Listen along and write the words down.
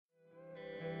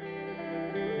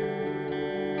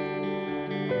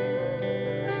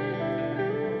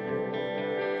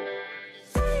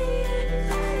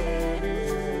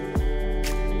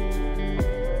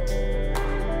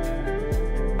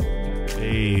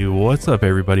Hey, what's up,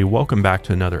 everybody? Welcome back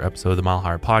to another episode of the Mile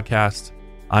Higher Podcast.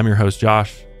 I'm your host,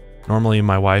 Josh. Normally,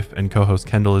 my wife and co-host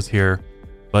Kendall is here,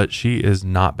 but she is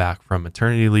not back from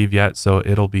maternity leave yet, so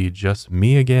it'll be just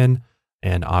me again,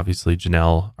 and obviously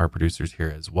Janelle, our producer's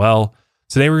here as well.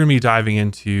 Today, we're going to be diving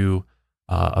into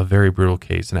a very brutal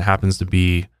case, and it happens to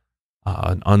be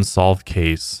an unsolved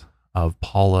case of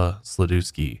Paula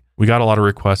Sladewski. We got a lot of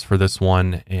requests for this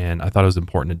one, and I thought it was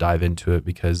important to dive into it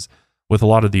because with a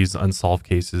lot of these unsolved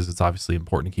cases, it's obviously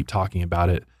important to keep talking about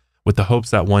it with the hopes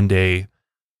that one day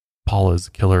Paula's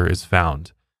killer is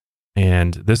found.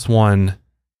 And this one,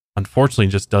 unfortunately,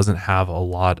 just doesn't have a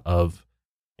lot of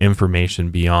information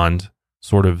beyond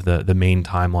sort of the main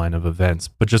timeline of events.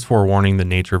 But just forewarning, the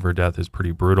nature of her death is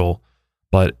pretty brutal,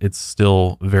 but it's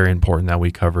still very important that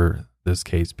we cover this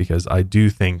case because I do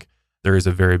think there is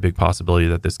a very big possibility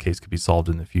that this case could be solved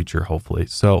in the future, hopefully.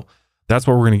 So that's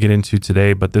what we're going to get into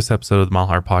today. But this episode of the Mile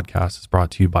Higher Podcast is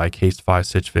brought to you by Case 5,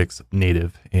 Stitch Fix,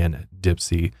 Native, and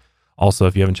Dipsy. Also,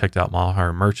 if you haven't checked out Mile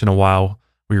Higher merch in a while,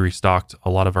 we restocked a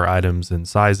lot of our items and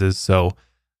sizes. So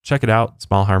check it out. It's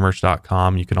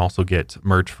milehighermerch.com. You can also get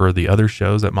merch for the other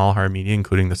shows at Mile Higher Media,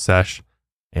 including The Sesh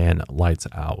and Lights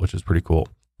Out, which is pretty cool.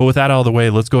 But with that out of the way,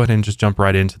 let's go ahead and just jump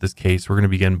right into this case. We're going to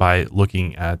begin by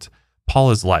looking at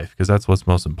Paula's life, because that's what's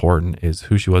most important, is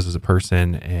who she was as a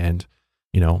person and,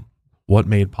 what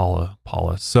made Paula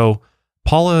Paula. So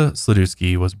Paula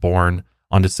Sladewski was born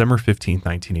on December 15th,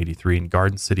 1983 in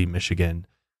Garden City, Michigan,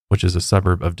 which is a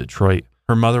suburb of Detroit.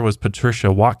 Her mother was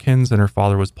Patricia Watkins and her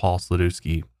father was Paul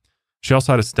Sladewski. She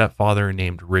also had a stepfather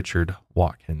named Richard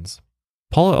Watkins.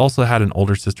 Paula also had an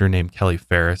older sister named Kelly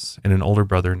Ferris and an older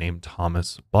brother named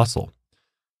Thomas Bussell.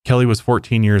 Kelly was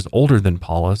 14 years older than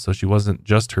Paula, so she wasn't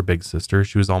just her big sister.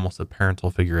 She was almost a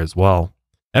parental figure as well.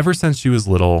 Ever since she was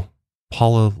little,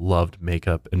 Paula loved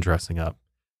makeup and dressing up.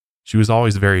 She was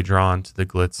always very drawn to the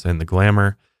glitz and the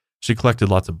glamour. She collected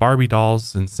lots of Barbie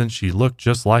dolls, and since she looked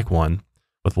just like one,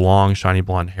 with long, shiny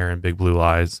blonde hair and big blue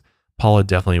eyes, Paula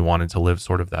definitely wanted to live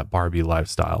sort of that Barbie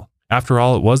lifestyle. After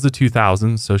all, it was the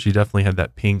 2000s, so she definitely had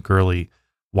that pink, girly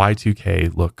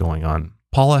Y2K look going on.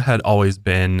 Paula had always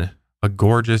been a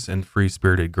gorgeous and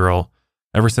free-spirited girl.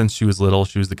 Ever since she was little,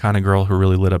 she was the kind of girl who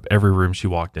really lit up every room she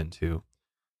walked into.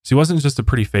 She wasn't just a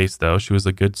pretty face, though. She was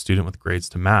a good student with grades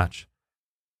to match.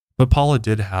 But Paula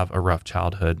did have a rough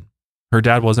childhood. Her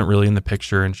dad wasn't really in the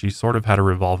picture, and she sort of had a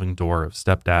revolving door of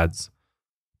stepdads.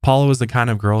 Paula was the kind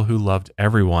of girl who loved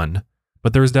everyone,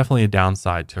 but there was definitely a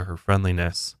downside to her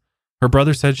friendliness. Her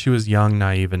brother said she was young,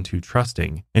 naive, and too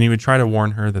trusting, and he would try to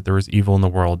warn her that there was evil in the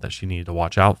world that she needed to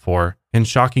watch out for. And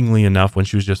shockingly enough, when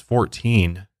she was just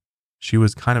 14, she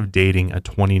was kind of dating a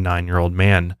 29-year-old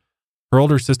man. Her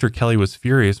older sister Kelly was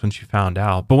furious when she found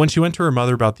out, but when she went to her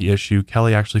mother about the issue,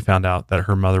 Kelly actually found out that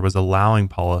her mother was allowing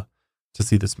Paula to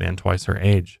see this man twice her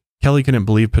age. Kelly couldn't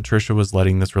believe Patricia was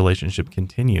letting this relationship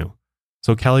continue.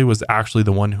 So Kelly was actually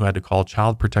the one who had to call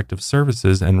Child Protective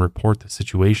Services and report the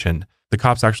situation. The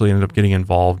cops actually ended up getting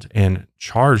involved and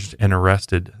charged and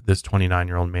arrested this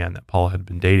 29-year-old man that Paula had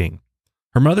been dating.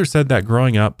 Her mother said that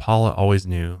growing up, Paula always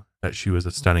knew that she was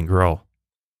a stunning girl.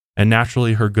 And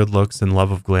naturally, her good looks and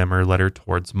love of glamour led her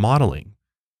towards modeling.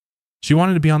 She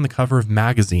wanted to be on the cover of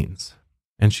magazines,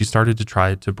 and she started to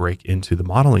try to break into the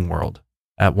modeling world.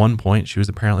 At one point, she was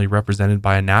apparently represented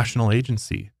by a national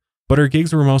agency, but her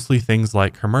gigs were mostly things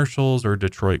like commercials or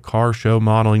Detroit car show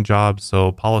modeling jobs,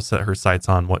 so Paula set her sights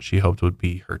on what she hoped would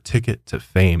be her ticket to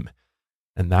fame,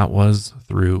 and that was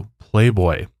through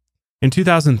Playboy. In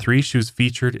 2003, she was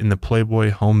featured in the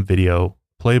Playboy home video,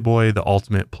 Playboy, the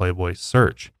Ultimate Playboy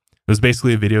Search. It was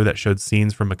basically a video that showed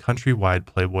scenes from a countrywide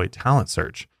Playboy talent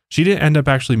search. She didn't end up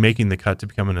actually making the cut to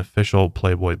become an official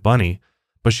Playboy bunny,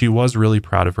 but she was really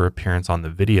proud of her appearance on the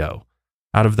video.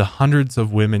 Out of the hundreds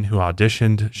of women who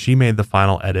auditioned, she made the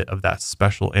final edit of that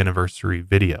special anniversary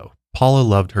video. Paula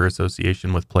loved her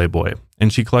association with Playboy,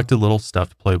 and she collected little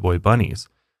stuffed Playboy bunnies.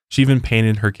 She even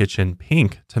painted her kitchen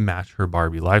pink to match her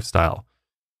Barbie lifestyle.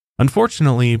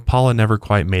 Unfortunately, Paula never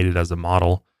quite made it as a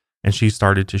model, and she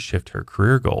started to shift her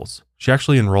career goals. She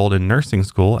actually enrolled in nursing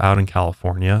school out in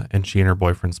California, and she and her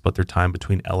boyfriend split their time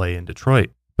between LA and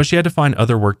Detroit. But she had to find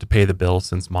other work to pay the bills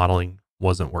since modeling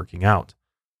wasn't working out.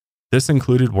 This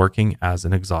included working as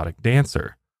an exotic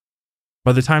dancer.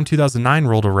 By the time 2009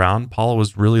 rolled around, Paula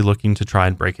was really looking to try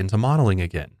and break into modeling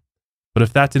again. But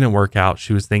if that didn't work out,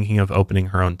 she was thinking of opening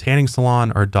her own tanning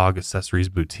salon or dog accessories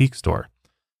boutique store.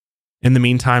 In the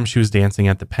meantime, she was dancing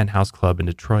at the Penthouse Club in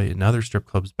Detroit and other strip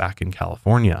clubs back in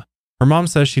California. Her mom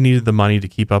says she needed the money to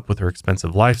keep up with her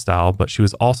expensive lifestyle, but she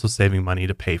was also saving money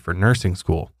to pay for nursing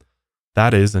school.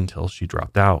 That is until she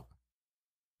dropped out.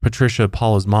 Patricia,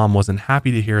 Paula's mom, wasn't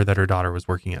happy to hear that her daughter was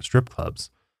working at strip clubs.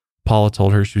 Paula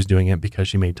told her she was doing it because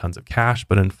she made tons of cash,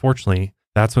 but unfortunately,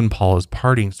 that's when Paula's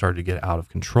partying started to get out of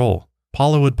control.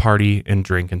 Paula would party and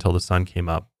drink until the sun came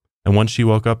up, and once she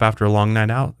woke up after a long night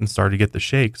out and started to get the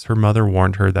shakes, her mother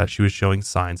warned her that she was showing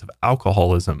signs of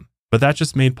alcoholism. But that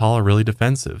just made Paula really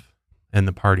defensive, and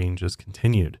the partying just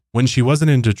continued. When she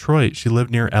wasn't in Detroit, she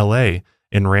lived near LA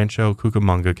in Rancho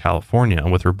Cucamonga, California,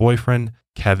 with her boyfriend,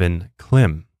 Kevin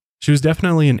Klim. She was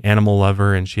definitely an animal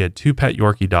lover, and she had 2 pet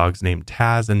Yorkie dogs named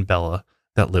Taz and Bella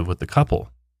that lived with the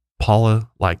couple. Paula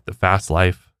liked the fast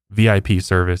life, VIP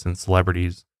service, and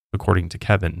celebrities, according to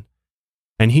Kevin,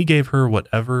 and he gave her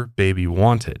whatever baby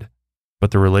wanted,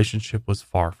 but the relationship was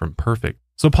far from perfect.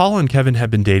 So Paula and Kevin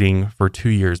had been dating for 2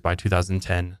 years by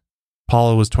 2010.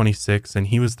 Paula was 26 and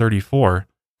he was 34.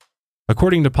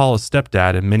 According to Paula's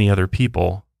stepdad and many other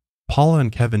people, Paula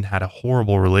and Kevin had a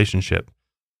horrible relationship.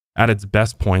 At its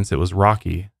best points, it was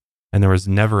rocky, and there was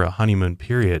never a honeymoon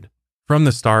period. From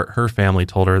the start, her family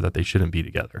told her that they shouldn't be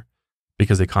together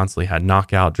because they constantly had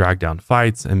knockout, drag-down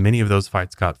fights, and many of those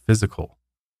fights got physical.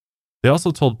 They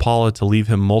also told Paula to leave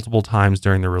him multiple times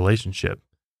during their relationship.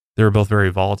 They were both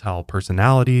very volatile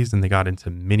personalities, and they got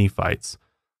into many fights,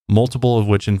 multiple of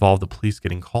which involved the police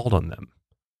getting called on them.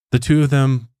 The two of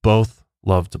them both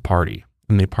loved to party,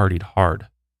 and they partied hard.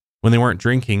 When they weren't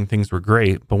drinking, things were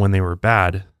great, but when they were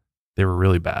bad, they were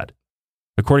really bad.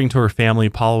 According to her family,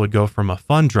 Paula would go from a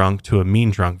fun drunk to a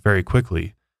mean drunk very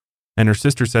quickly, and her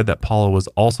sister said that Paula was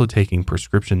also taking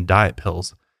prescription diet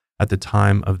pills at the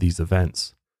time of these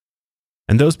events.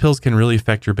 And those pills can really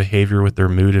affect your behavior with their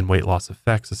mood and weight loss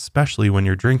effects, especially when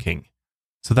you're drinking.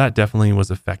 So that definitely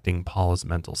was affecting Paula's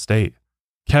mental state.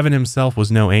 Kevin himself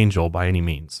was no angel by any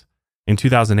means. In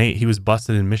 2008, he was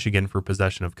busted in Michigan for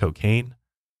possession of cocaine.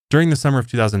 During the summer of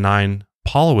 2009,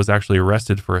 Paula was actually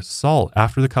arrested for assault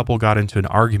after the couple got into an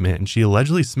argument and she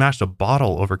allegedly smashed a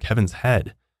bottle over Kevin's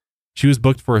head. She was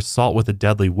booked for assault with a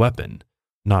deadly weapon,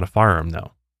 not a firearm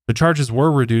though. The charges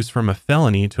were reduced from a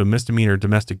felony to a misdemeanor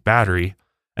domestic battery,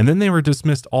 and then they were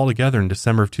dismissed altogether in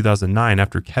December of 2009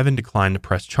 after Kevin declined to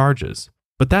press charges.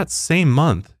 But that same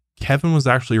month, Kevin was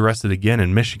actually arrested again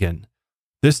in Michigan.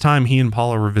 This time, he and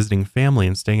Paula were visiting family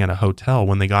and staying at a hotel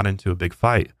when they got into a big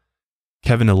fight.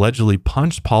 Kevin allegedly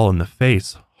punched Paula in the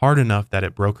face hard enough that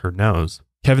it broke her nose.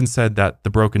 Kevin said that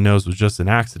the broken nose was just an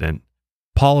accident.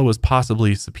 Paula was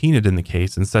possibly subpoenaed in the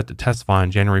case and set to testify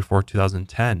on January 4,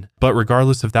 2010. But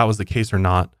regardless if that was the case or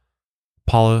not,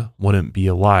 Paula wouldn't be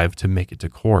alive to make it to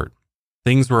court.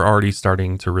 Things were already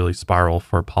starting to really spiral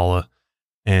for Paula,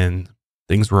 and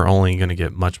things were only going to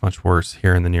get much, much worse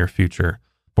here in the near future.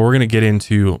 But we're going to get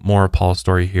into more of Paula's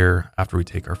story here after we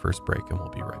take our first break, and we'll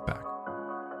be right back.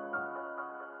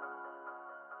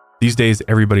 These days,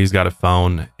 everybody's got a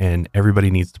phone, and everybody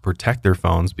needs to protect their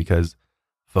phones because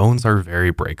phones are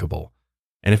very breakable.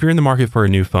 And if you're in the market for a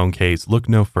new phone case, look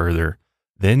no further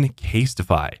than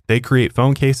Casetify. They create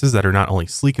phone cases that are not only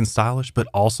sleek and stylish, but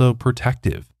also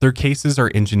protective. Their cases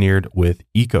are engineered with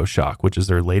EcoShock, which is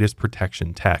their latest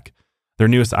protection tech. Their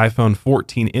newest iPhone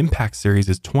 14 Impact series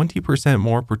is 20%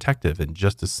 more protective and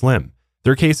just as slim.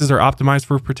 Their cases are optimized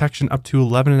for protection up to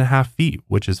 11.5 feet,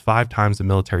 which is 5 times the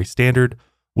military standard,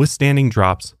 withstanding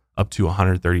drops up to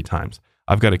 130 times.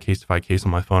 I've got a Casetify case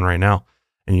on my phone right now,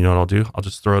 and you know what I'll do? I'll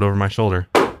just throw it over my shoulder.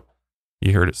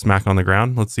 You heard it smack on the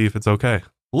ground. Let's see if it's okay.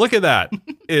 Look at that.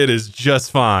 It is just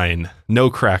fine.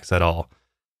 No cracks at all.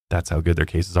 That's how good their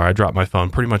cases are. I drop my phone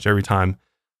pretty much every time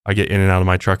I get in and out of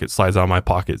my truck. It slides out of my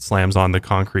pocket, slams on the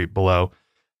concrete below,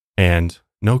 and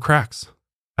no cracks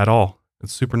at all.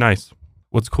 It's super nice.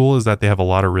 What's cool is that they have a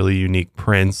lot of really unique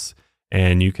prints,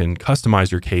 and you can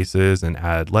customize your cases and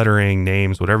add lettering,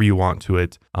 names, whatever you want to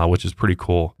it, which is pretty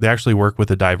cool. They actually work with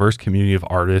a diverse community of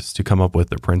artists to come up with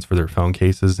the prints for their phone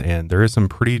cases, and there is some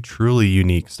pretty truly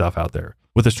unique stuff out there.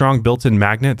 With a strong built-in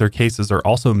magnet, their cases are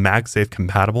also MagSafe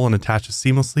compatible and attaches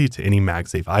seamlessly to any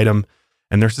MagSafe item,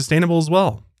 and they're sustainable as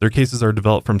well. Their cases are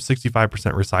developed from 65%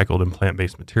 recycled and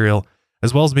plant-based material,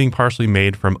 as well as being partially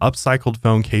made from upcycled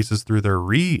phone cases through their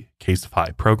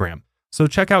Casetify program. So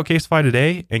check out Casetify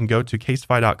today and go to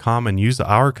casetify.com and use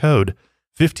our code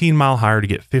 15milehigher to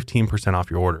get 15%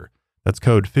 off your order. That's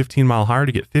code 15milehigher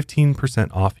to get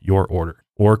 15% off your order.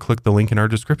 Or click the link in our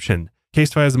description.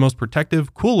 Casetify is the most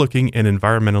protective, cool-looking, and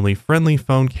environmentally friendly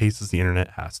phone cases the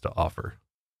internet has to offer.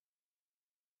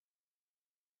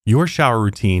 Your shower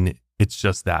routine, it's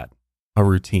just that, a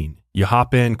routine. You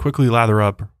hop in, quickly lather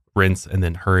up, rinse, and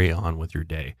then hurry on with your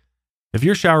day. If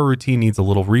your shower routine needs a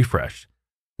little refresh,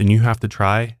 then you have to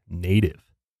try Native.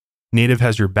 Native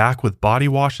has your back with body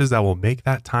washes that will make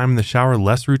that time in the shower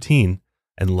less routine,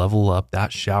 and level up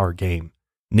that shower game.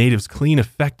 Native's clean,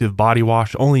 effective body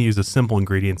wash only uses simple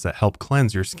ingredients that help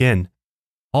cleanse your skin.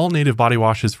 All Native body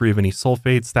wash is free of any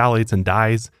sulfates, phthalates, and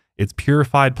dyes. It's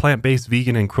purified, plant-based,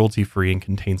 vegan, and cruelty-free and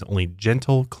contains only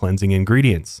gentle cleansing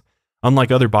ingredients.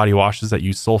 Unlike other body washes that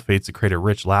use sulfates to create a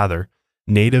rich lather,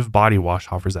 Native body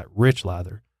wash offers that rich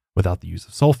lather without the use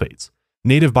of sulfates.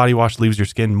 Native body wash leaves your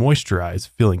skin moisturized,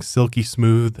 feeling silky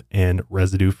smooth and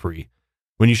residue-free.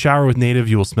 When you shower with Native,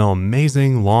 you will smell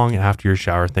amazing long after your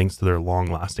shower thanks to their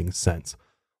long-lasting scents.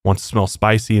 Want to smell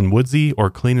spicy and woodsy or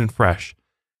clean and fresh?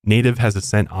 Native has a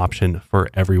scent option for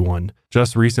everyone.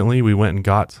 Just recently, we went and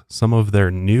got some of their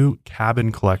new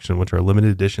cabin collection, which are limited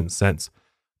edition scents.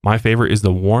 My favorite is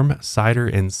the warm cider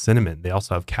and cinnamon. They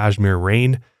also have cashmere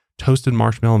rain, toasted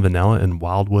marshmallow and vanilla, and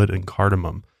wildwood and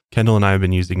cardamom. Kendall and I have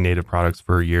been using Native products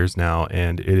for years now,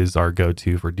 and it is our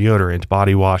go-to for deodorant,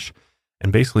 body wash,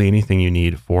 and basically anything you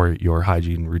need for your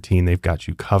hygiene routine. They've got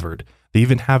you covered. They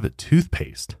even have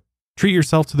toothpaste. Treat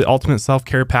yourself to the ultimate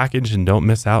self-care package and don't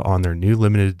miss out on their new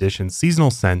limited edition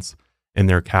seasonal scents in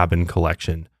their cabin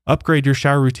collection. Upgrade your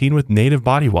shower routine with Native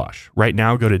Body Wash. Right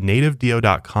now, go to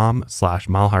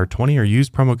nativedeo.com/milehigher20 or use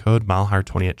promo code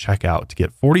milehigher20 at checkout to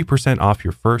get 40% off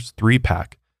your first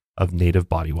 3-pack of Native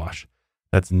Body Wash.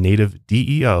 That's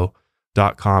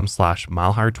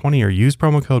nativedeo.com/milehigher20 or use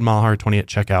promo code milehigher20 at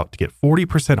checkout to get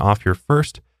 40% off your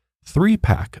first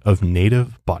 3-pack of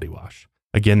Native Body Wash.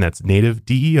 Again, that's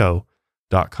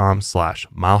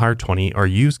nativedeo.com/milehigher20 or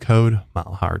use code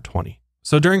milehigher20.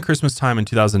 So during Christmas time in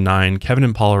 2009, Kevin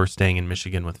and Paula were staying in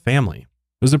Michigan with family.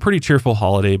 It was a pretty cheerful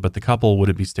holiday, but the couple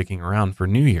wouldn't be sticking around for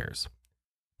New Year's.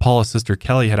 Paula's sister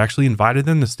Kelly had actually invited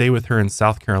them to stay with her in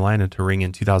South Carolina to ring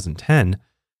in 2010,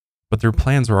 but their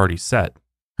plans were already set.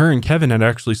 Her and Kevin had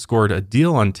actually scored a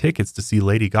deal on tickets to see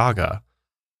Lady Gaga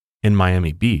in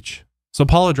Miami Beach. So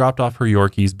Paula dropped off her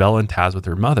Yorkies, Bella and Taz, with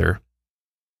her mother,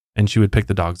 and she would pick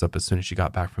the dogs up as soon as she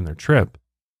got back from their trip.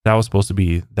 That was supposed to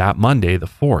be that Monday, the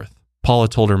 4th. Paula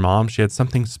told her mom she had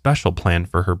something special planned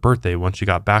for her birthday once she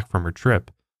got back from her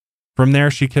trip. From there,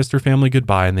 she kissed her family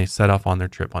goodbye and they set off on their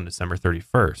trip on December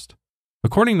 31st.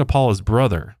 According to Paula's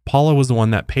brother, Paula was the one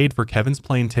that paid for Kevin's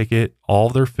plane ticket, all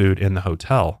of their food, and the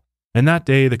hotel. And that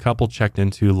day, the couple checked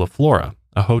into La Flora,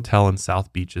 a hotel in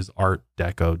South Beach's Art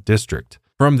Deco district.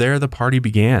 From there, the party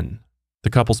began.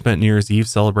 The couple spent New Year's Eve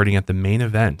celebrating at the main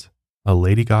event, a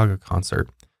Lady Gaga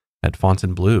concert at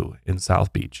Fontainebleau in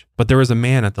South Beach. But there was a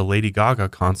man at the Lady Gaga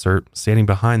concert standing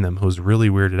behind them who was really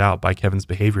weirded out by Kevin's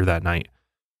behavior that night.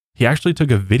 He actually took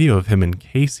a video of him in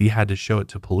case he had to show it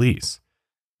to police,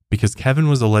 because Kevin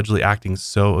was allegedly acting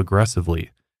so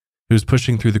aggressively. He was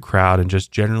pushing through the crowd and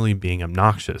just generally being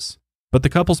obnoxious. But the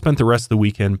couple spent the rest of the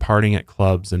weekend partying at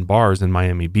clubs and bars in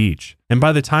Miami Beach. And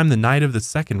by the time the night of the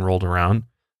 2nd rolled around,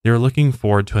 they were looking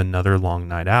forward to another long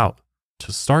night out.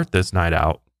 To start this night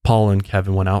out, Paula and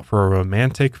Kevin went out for a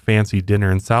romantic, fancy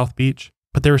dinner in South Beach,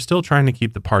 but they were still trying to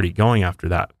keep the party going after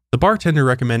that. The bartender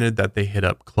recommended that they hit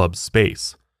up Club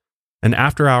Space, an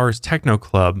after-hours techno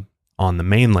club on the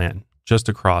mainland, just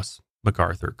across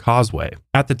MacArthur Causeway.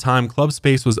 At the time, Club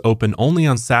Space was open only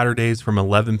on Saturdays from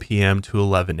 11 p.m. to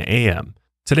 11 a.m.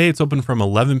 Today, it's open from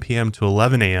 11 p.m. to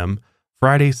 11 a.m.,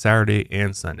 Friday, Saturday,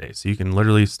 and Sunday, so you can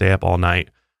literally stay up all night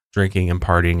drinking and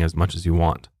partying as much as you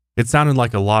want. It sounded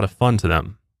like a lot of fun to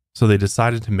them, so they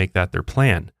decided to make that their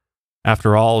plan.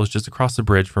 After all, it was just across the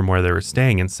bridge from where they were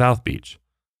staying in South Beach.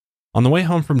 On the way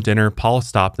home from dinner, Paula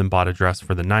stopped and bought a dress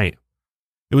for the night.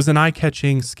 It was an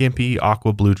eye-catching, skimpy,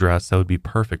 aqua blue dress that would be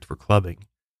perfect for clubbing.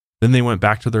 Then they went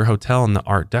back to their hotel in the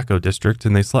Art Deco district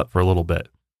and they slept for a little bit.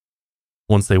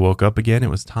 Once they woke up again, it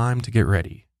was time to get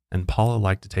ready, and Paula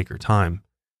liked to take her time.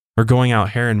 Her going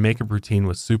out hair and makeup routine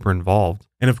was super involved,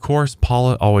 and of course,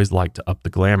 Paula always liked to up the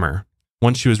glamour.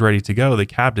 Once she was ready to go, they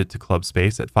cabbed it to Club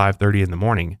Space at 5:30 in the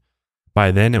morning.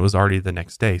 By then, it was already the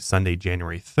next day, Sunday,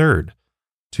 January 3rd,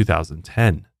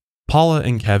 2010. Paula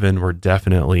and Kevin were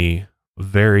definitely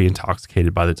very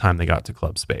intoxicated by the time they got to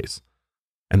Club Space,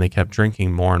 and they kept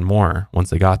drinking more and more once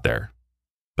they got there.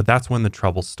 But that's when the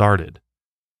trouble started.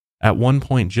 At one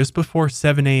point, just before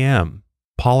 7 a.m.,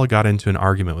 Paula got into an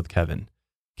argument with Kevin.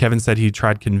 Kevin said he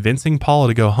tried convincing Paula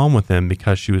to go home with him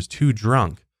because she was too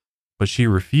drunk, but she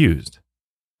refused.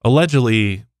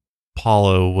 Allegedly,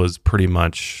 Paula was pretty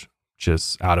much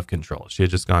just out of control. She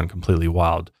had just gone completely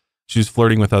wild. She was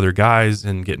flirting with other guys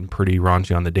and getting pretty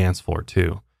raunchy on the dance floor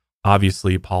too.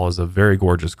 Obviously, Paula's a very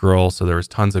gorgeous girl, so there was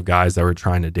tons of guys that were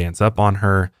trying to dance up on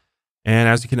her. And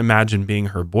as you can imagine, being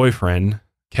her boyfriend,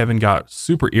 Kevin got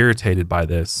super irritated by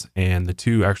this, and the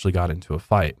two actually got into a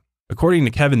fight. According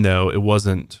to Kevin, though, it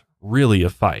wasn't really a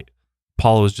fight.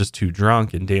 Paula was just too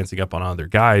drunk and dancing up on other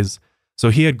guys, So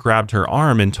he had grabbed her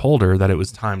arm and told her that it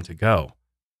was time to go.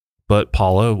 But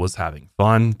Paula was having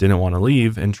fun, didn't want to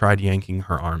leave, and tried yanking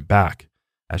her arm back,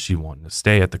 as she wanted to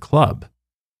stay at the club.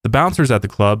 The bouncers at the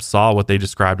club saw what they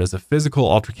described as a physical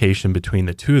altercation between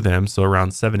the two of them, so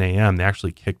around 7 a.m. they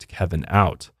actually kicked Kevin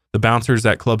out. The bouncers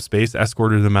at Club Space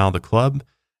escorted him out of the club,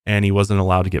 and he wasn't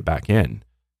allowed to get back in.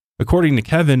 According to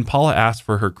Kevin, Paula asked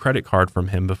for her credit card from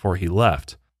him before he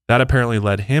left. That apparently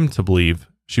led him to believe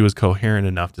she was coherent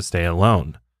enough to stay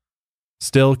alone.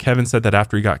 Still, Kevin said that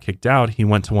after he got kicked out, he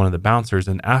went to one of the bouncers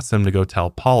and asked them to go tell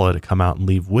Paula to come out and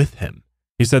leave with him.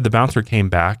 He said the bouncer came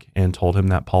back and told him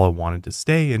that Paula wanted to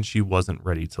stay and she wasn't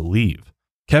ready to leave.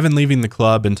 Kevin leaving the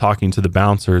club and talking to the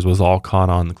bouncers was all caught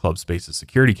on the Club Space's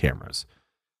security cameras.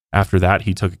 After that,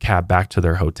 he took a cab back to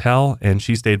their hotel and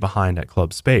she stayed behind at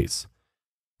Club Space.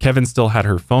 Kevin still had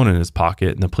her phone in his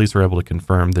pocket, and the police were able to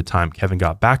confirm the time Kevin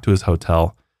got back to his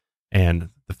hotel and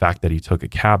the fact that he took a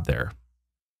cab there.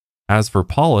 As for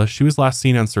Paula, she was last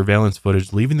seen on surveillance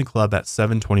footage leaving the club at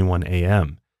 7:21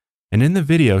 a.m. And in the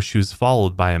video, she was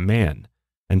followed by a man,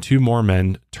 and two more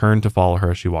men turned to follow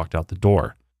her as she walked out the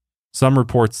door. Some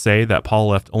reports say that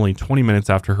Paula left only 20 minutes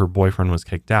after her boyfriend was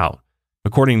kicked out.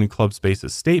 According to Club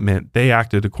Space's statement, they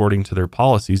acted according to their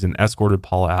policies and escorted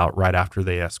Paula out right after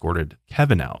they escorted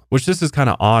Kevin out, which this is kind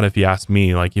of odd if you ask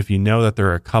me. Like, if you know that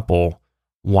they're a couple,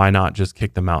 why not just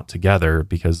kick them out together?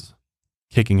 Because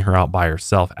kicking her out by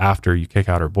herself after you kick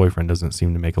out her boyfriend doesn't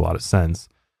seem to make a lot of sense.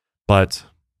 But,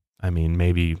 I mean,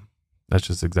 maybe that's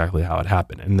just exactly how it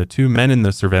happened. And the two men in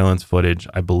the surveillance footage,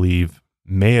 I believe,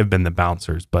 may have been the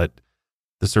bouncers, but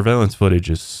the surveillance footage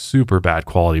is super bad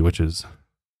quality, which is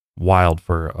wild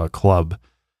for a club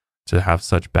to have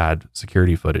such bad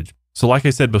security footage. So like I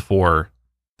said before,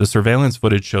 the surveillance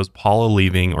footage shows Paula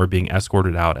leaving or being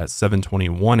escorted out at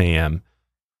 7:21 a.m.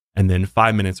 And then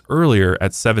 5 minutes earlier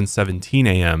at 7:17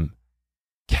 a.m.,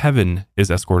 Kevin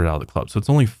is escorted out of the club. So it's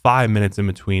only 5 minutes in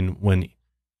between when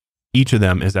each of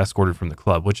them is escorted from the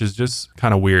club, which is just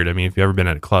kind of weird. I mean, if you've ever been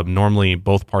at a club, normally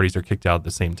both parties are kicked out at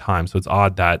the same time. So it's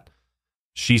odd that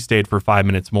she stayed for 5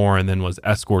 minutes more and then was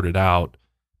escorted out.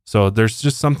 So there's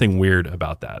just something weird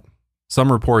about that.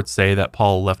 Some reports say that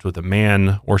Paula left with a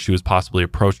man, or she was possibly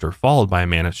approached or followed by a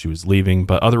man as she was leaving,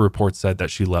 but other reports said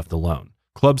that she left alone.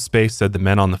 Club Space said the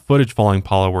men on the footage following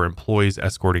Paula were employees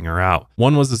escorting her out.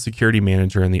 One was the security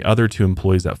manager, and the other two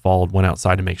employees that followed went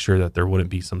outside to make sure that there wouldn't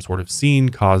be some sort of scene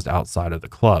caused outside of the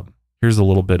club. Here's a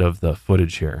little bit of the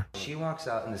footage here. She walks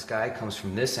out, and this guy comes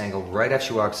from this angle right after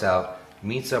she walks out,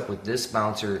 meets up with this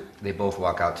bouncer. They both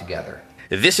walk out together.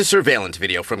 This is surveillance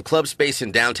video from Club Space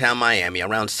in downtown Miami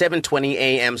around 7:20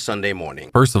 a.m. Sunday morning.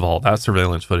 First of all, that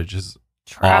surveillance footage is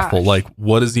awful. Like,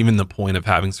 what is even the point of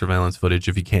having surveillance footage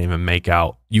if you can't even make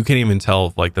out? You can't even tell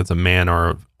if like that's a man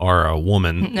or a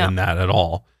woman in that at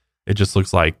all. It just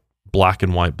looks like black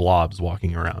and white blobs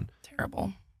walking around.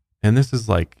 Terrible. And this is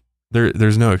like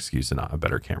there's no excuse to not have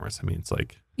better cameras. I mean, it's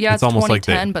like it's almost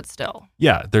 2010, like but still.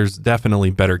 Yeah, there's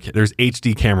definitely better. There's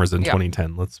HD cameras in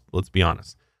 2010. Let's be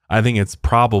honest. I think it's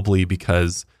probably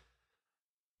because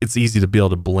it's easy to be able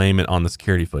to blame it on the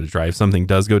security footage, right? If something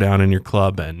does go down in your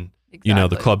club and you know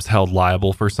the club's held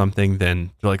liable for something,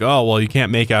 then you're like, oh, well, you can't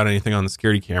make out anything on the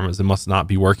security cameras. It must not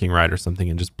be working right or something,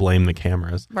 and just blame the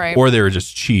cameras. Right. Or they were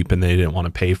just cheap and they didn't want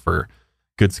to pay for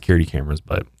good security cameras.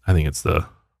 But I think it's the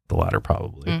latter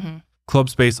probably. Mm-hmm. Club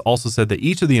Space also said that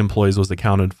each of the employees was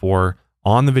accounted for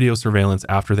on the video surveillance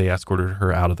after they escorted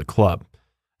her out of the club.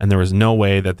 And there was no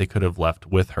way that they could have left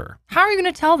with her. How are you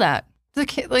going to tell that?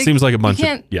 Seems like a bunch you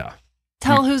can't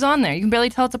tell who's on there. You can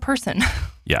barely tell it's a person.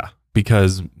 Yeah,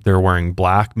 because they're wearing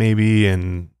black maybe,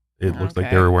 and it looks like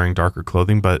they were wearing darker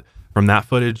clothing. But from that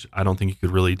footage, I don't think you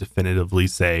could really definitively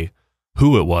say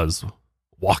who it was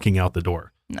walking out the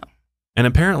door. No. And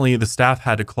apparently the staff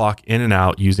had to clock in and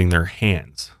out using their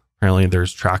hands. Apparently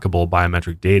there's trackable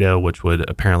biometric data, which would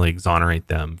apparently exonerate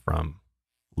them from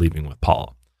leaving with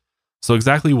Paula. So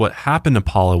exactly what happened to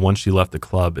Paula once she left the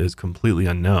club is completely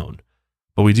unknown.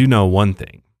 But we do know one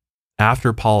thing.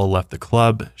 After Paula left the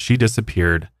club, she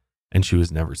disappeared and she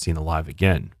was never seen alive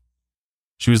again.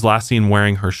 She was last seen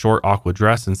wearing her short aqua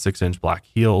dress and 6-inch black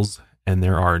heels, and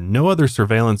there are no other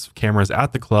surveillance cameras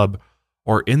at the club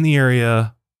or in the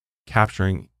area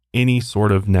capturing any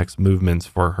sort of next movements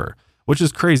for her, which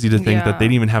is crazy to think that they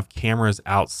didn't even have cameras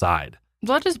outside.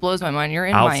 Well, that just blows my mind. You're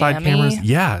in outside Miami. Cameras.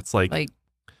 Yeah, it's like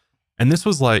and this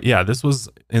was this was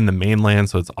in the mainland,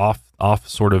 so it's off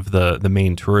sort of the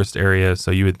main tourist area. So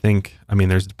you would think, I mean,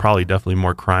 there's probably definitely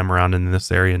more crime around in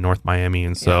this area, North Miami.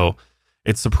 And so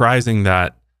it's surprising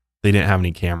that they didn't have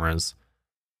any cameras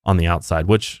on the outside,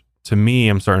 which to me,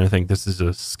 I'm starting to think this is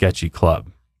a sketchy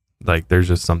club. Like, there's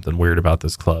just something weird about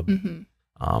this club.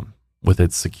 With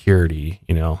its security,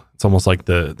 it's almost like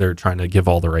they're trying to give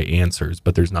all the right answers,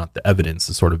 but there's not the evidence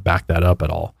to sort of back that up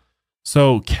at all.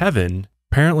 So Kevin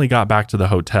apparently got back to the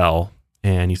hotel,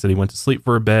 and he said he went to sleep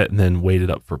for a bit and then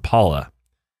waited up for Paula.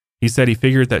 He said he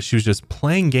figured that she was just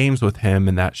playing games with him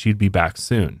and that she'd be back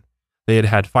soon. They had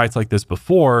had fights like this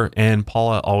before, and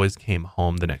Paula always came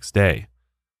home the next day.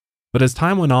 But as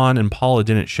time went on and Paula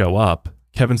didn't show up,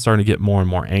 Kevin started to get more and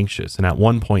more anxious, and at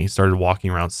one point he started walking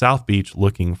around South Beach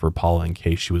looking for Paula in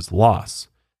case she was lost.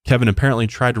 Kevin apparently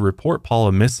tried to report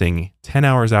Paula missing 10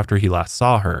 hours after he last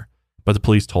saw her, but the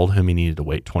police told him he needed to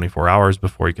wait 24 hours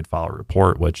before he could file a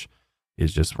report, which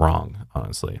is just wrong,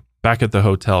 honestly. Back at the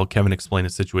hotel, Kevin explained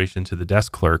the situation to the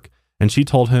desk clerk, and she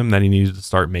told him that he needed to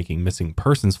start making missing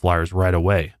persons flyers right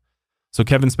away. So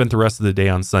Kevin spent the rest of the day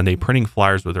on Sunday printing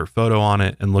flyers with her photo on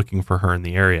it and looking for her in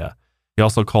the area. He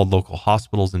also called local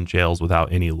hospitals and jails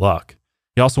without any luck.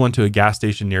 He also went to a gas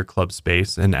station near Club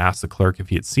Space and asked the clerk if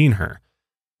he had seen her.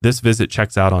 This visit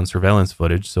checks out on surveillance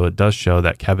footage, so it does show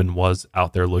that Kevin was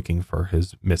out there looking for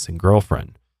his missing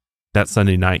girlfriend. That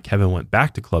Sunday night, Kevin went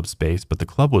back to Club Space, but the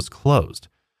club was closed.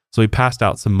 So he passed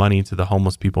out some money to the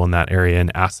homeless people in that area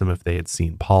and asked them if they had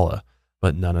seen Paula,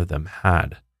 but none of them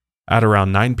had. At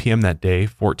around 9 p.m. that day,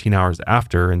 14 hours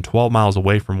after, and 12 miles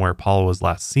away from where Paula was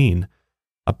last seen,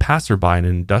 a passerby in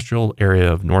an industrial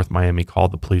area of North Miami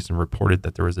called the police and reported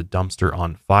that there was a dumpster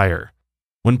on fire.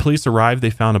 When police arrived, they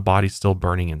found a body still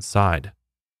burning inside.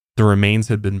 The remains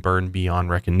had been burned beyond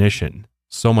recognition,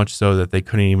 so much so that they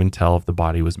couldn't even tell if the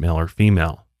body was male or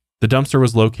female. The dumpster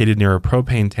was located near a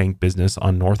propane tank business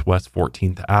on Northwest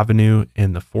 14th Avenue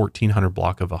in the 1400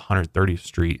 block of 130th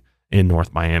Street in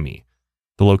North Miami.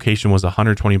 The location was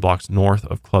 120 blocks north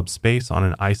of Club Space on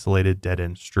an isolated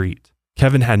dead-end street.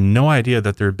 Kevin had no idea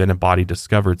that there had been a body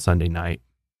discovered Sunday night.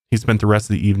 He spent the rest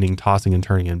of the evening tossing and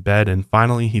turning in bed, and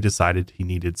finally he decided he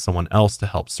needed someone else to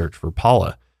help search for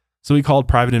Paula. So he called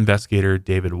private investigator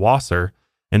David Wasser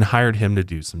and hired him to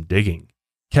do some digging.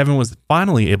 Kevin was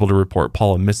finally able to report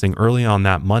Paula missing early on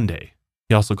that Monday.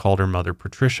 He also called her mother,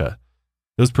 Patricia.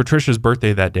 It was Patricia's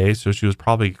birthday that day, so she was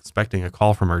probably expecting a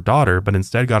call from her daughter, but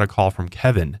instead got a call from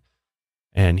Kevin,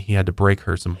 and he had to break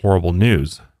her some horrible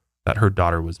news that her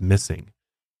daughter was missing.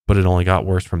 But it only got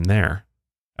worse from there.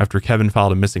 After Kevin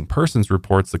filed a missing persons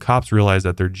report, the cops realized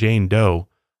that their Jane Doe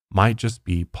might just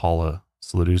be Paula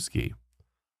Sladewski.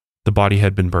 The body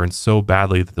had been burned so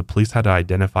badly that the police had to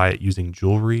identify it using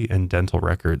jewelry and dental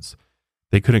records.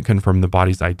 They couldn't confirm the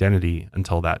body's identity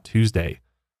until that Tuesday.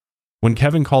 When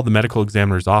Kevin called the medical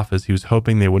examiner's office, he was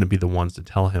hoping they wouldn't be the ones to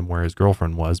tell him where his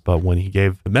girlfriend was, but when he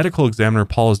gave the medical examiner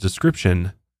Paula's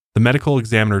description, the medical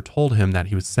examiner told him that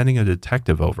he was sending a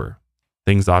detective over.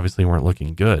 Things obviously weren't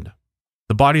looking good.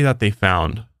 The body that they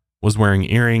found was wearing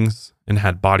earrings and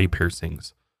had body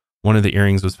piercings. One of the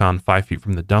earrings was found 5 feet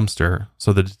from the dumpster,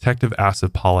 so the detective asked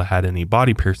if Paula had any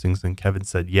body piercings, and Kevin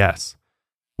said yes.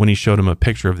 When he showed him a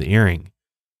picture of the earring,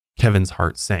 Kevin's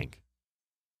heart sank.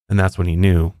 And that's when he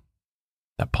knew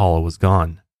that Paula was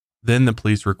gone. Then the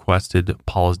police requested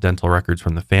Paula's dental records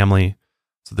from the family,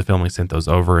 so the family sent those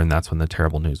over, and that's when the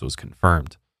terrible news was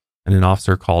confirmed. And an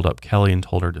officer called up Kelly and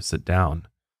told her to sit down.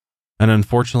 And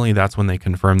unfortunately, that's when they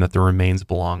confirmed that the remains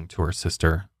belonged to her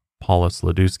sister, Paula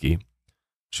Sladewski.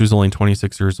 She was only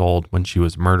 26 years old when she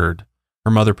was murdered.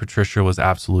 Her mother, Patricia, was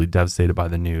absolutely devastated by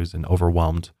the news and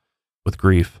overwhelmed with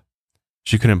grief.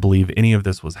 She couldn't believe any of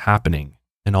this was happening,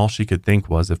 and all she could think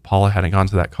was if Paula hadn't gone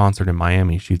to that concert in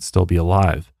Miami, she'd still be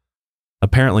alive.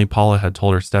 Apparently, Paula had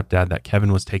told her stepdad that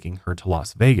Kevin was taking her to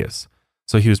Las Vegas,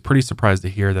 so he was pretty surprised to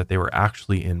hear that they were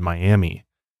actually in Miami.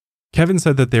 Kevin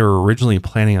said that they were originally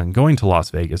planning on going to Las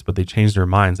Vegas, but they changed their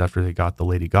minds after they got the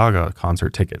Lady Gaga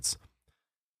concert tickets.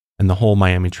 And the whole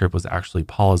Miami trip was actually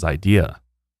Paula's idea.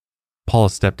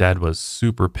 Paula's stepdad was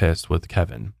super pissed with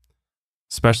Kevin,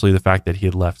 especially the fact that he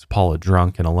had left Paula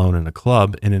drunk and alone in a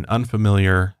club in an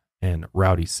unfamiliar and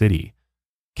rowdy city.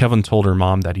 Kevin told her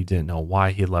mom that he didn't know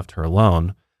why he had left her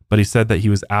alone, but he said that he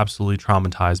was absolutely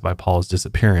traumatized by Paula's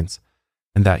disappearance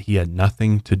and that he had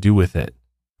nothing to do with it.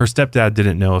 Her stepdad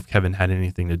didn't know if Kevin had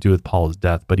anything to do with Paula's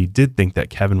death, but he did think that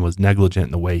Kevin was negligent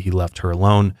in the way he left her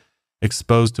alone,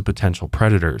 exposed to potential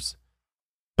predators.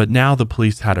 But now the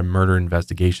police had a murder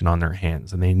investigation on their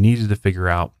hands, and they needed to figure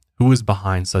out who was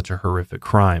behind such a horrific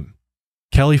crime.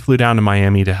 Kelly flew down to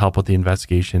Miami to help with the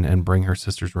investigation and bring her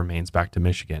sister's remains back to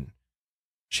Michigan.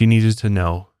 She needed to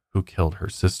know who killed her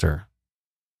sister.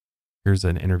 Here's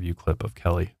an interview clip of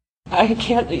Kelly. I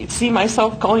can't see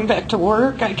myself going back to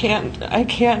work. I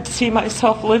can't see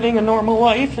myself living a normal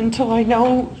life until I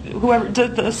know whoever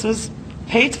did this is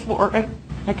paid for it.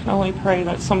 I can only pray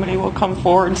that somebody will come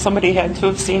forward. Somebody had to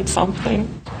have seen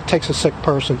something. It takes a sick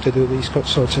person to do these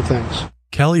sorts of things.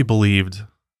 Kelly believed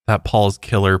that Paula's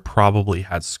killer probably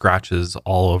had scratches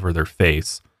all over their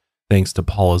face, thanks to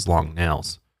Paula's long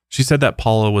nails. She said that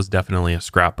Paula was definitely a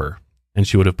scrapper, and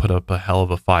she would have put up a hell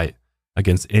of a fight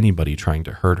against anybody trying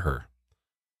to hurt her.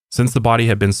 Since the body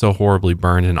had been so horribly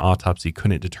burned, an autopsy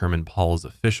couldn't determine Paula's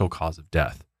official cause of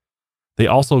death. They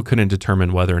also couldn't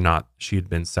determine whether or not she had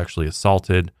been sexually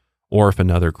assaulted or if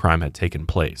another crime had taken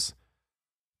place.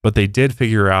 But they did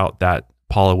figure out that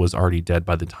Paula was already dead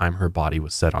by the time her body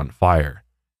was set on fire.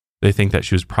 They think that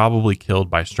she was probably killed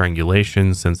by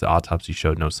strangulation since the autopsy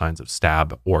showed no signs of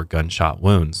stab or gunshot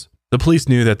wounds. The police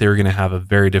knew that they were going to have a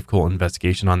very difficult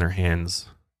investigation on their hands,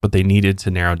 but they needed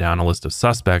to narrow down a list of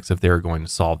suspects if they were going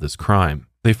to solve this crime.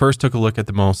 They first took a look at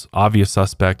the most obvious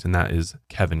suspect, and that is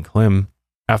Kevin Klim.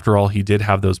 After all, he did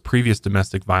have those previous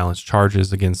domestic violence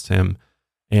charges against him,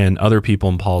 and other people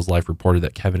in Paula's life reported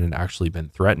that Kevin had actually been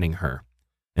threatening her.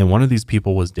 And one of these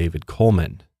people was David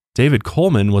Coleman. David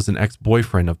Coleman was an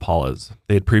ex-boyfriend of Paula's.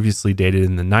 They had previously dated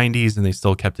in the 90s, and they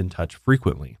still kept in touch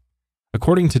frequently.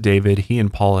 According to David, he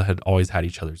and Paula had always had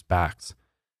each other's backs.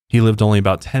 He lived only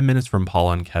about 10 minutes from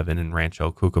Paula and Kevin in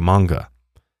Rancho Cucamonga.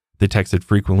 They texted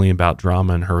frequently about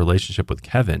drama in her relationship with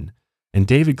Kevin, and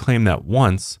David claimed that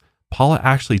once, Paula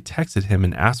actually texted him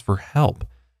and asked for help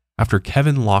after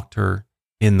Kevin locked her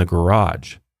in the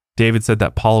garage. David said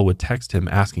that Paula would text him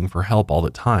asking for help all the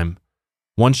time.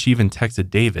 Once she even texted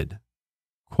David,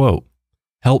 quote,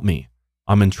 "Help me.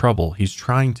 I'm in trouble. He's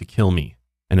trying to kill me."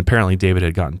 And apparently David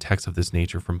had gotten texts of this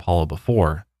nature from Paula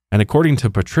before. And according to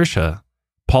Patricia,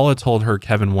 Paula told her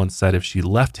Kevin once said if she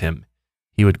left him,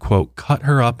 he would, quote, "cut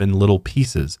her up in little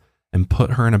pieces and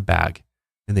put her in a bag,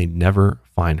 and they'd never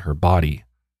find her body."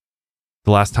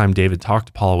 The last time David talked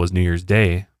to Paula was New Year's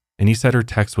Day, and he said her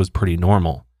text was pretty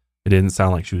normal. It didn't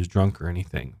sound like she was drunk or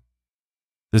anything.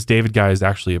 This David guy is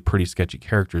actually a pretty sketchy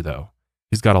character, though.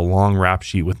 He's got a long rap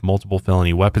sheet with multiple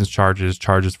felony weapons charges,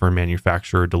 charges for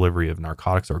manufacture or delivery of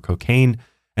narcotics or cocaine,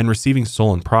 and receiving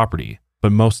stolen property.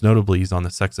 But most notably, he's on the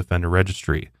sex offender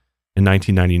registry. In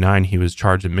 1999, he was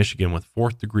charged in Michigan with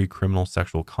fourth-degree criminal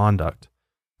sexual conduct.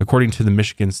 According to the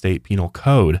Michigan State Penal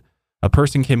Code, a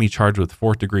person can be charged with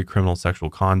fourth-degree criminal sexual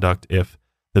conduct if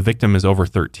the victim is over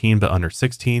 13 but under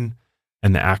 16,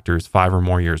 and the actor is 5 or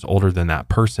more years older than that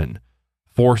person.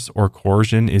 Force or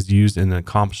coercion is used in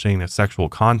accomplishing a sexual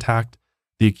contact.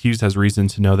 The accused has reason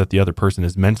to know that the other person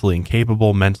is mentally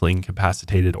incapable, mentally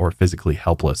incapacitated, or physically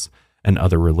helpless, and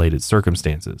other related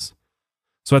circumstances.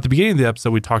 So at the beginning of the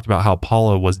episode, we talked about how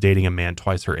Paula was dating a man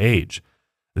twice her age.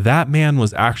 That man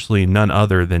was actually none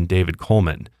other than David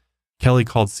Coleman. Kelly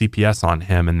called CPS on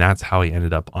him, and that's how he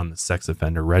ended up on the sex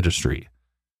offender registry.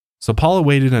 So Paula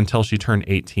waited until she turned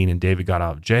 18 and David got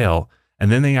out of jail,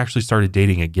 and then they actually started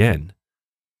dating again.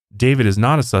 David is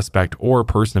not a suspect or a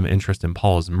person of interest in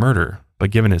Paula's murder,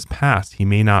 but given his past, he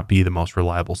may not be the most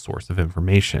reliable source of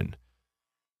information.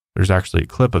 There's actually a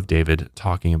clip of David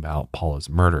talking about Paula's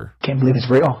murder. Can't believe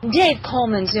it's real. Dave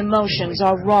Coleman's emotions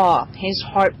are raw. His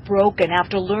heart broken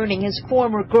after learning his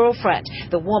former girlfriend,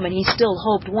 the woman he still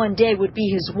hoped one day would be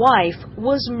his wife,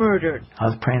 was murdered. I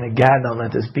was praying to God, don't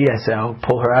let this be. I said, I'll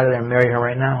pull her out of there and marry her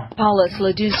right now. Paula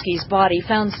Sladewski's body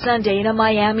found Sunday in a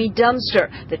Miami dumpster.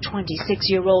 The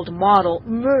 26-year-old model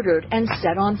murdered and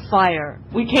set on fire.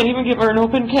 We can't even give her an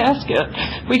open casket.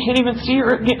 We can't even see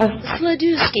her again.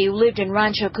 Sladewski, who lived in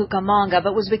Rancho Cucamonga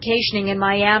but was vacationing in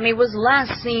Miami, was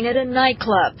last seen at a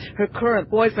nightclub. Her current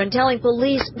boyfriend telling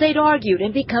police they'd argued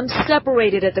and become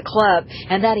separated at the club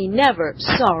and that he never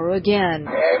saw her again.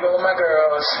 Hey, go with my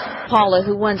girls. Paula,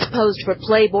 who once posed for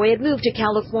Playboy, had moved to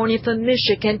California from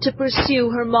Michigan to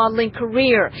pursue her modeling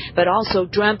career, but also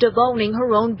dreamt of owning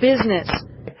her own business.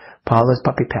 Paula's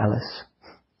Puppy Palace.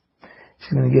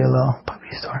 She's going to get a little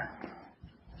puppy store.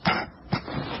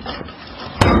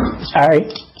 All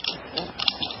right.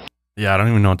 Yeah, I don't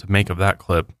even know what to make of that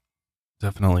clip.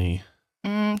 Definitely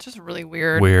It's just really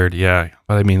weird. weird, yeah.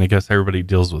 But I mean, I guess everybody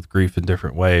deals with grief in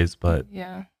different ways, but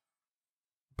Yeah.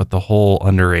 but the whole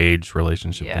underage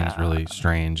relationship thing is Yeah. really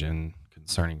strange and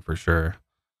concerning for sure.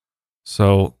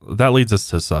 So that leads us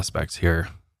to suspects here.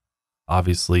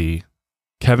 Obviously,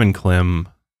 Kevin Klim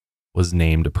was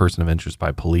named a person of interest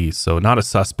by police, so not a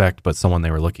suspect, but someone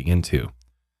they were looking into.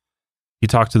 He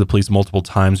talked to the police multiple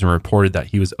times and reported that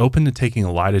he was open to taking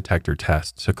a lie detector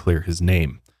test to clear his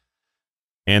name.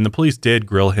 And the police did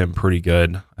grill him pretty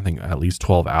good, I think at least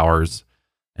 12 hours.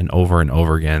 And over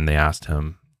again, they asked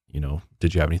him,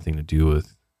 did you have anything to do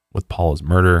with Paula's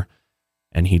murder?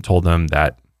 And he told them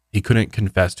that he couldn't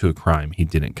confess to a crime he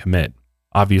didn't commit.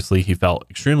 Obviously, he felt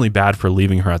extremely bad for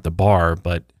leaving her at the bar,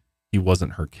 but he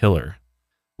wasn't her killer.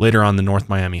 Later on, the North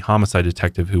Miami homicide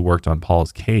detective who worked on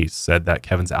Paula's case said that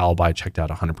Kevin's alibi checked out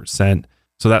 100%.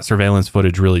 So that surveillance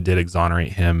footage really did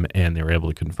exonerate him, and they were able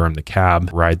to confirm the cab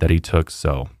ride that he took.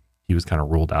 So he was kind of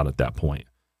ruled out at that point.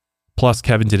 Plus,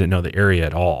 Kevin didn't know the area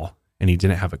at all, and he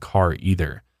didn't have a car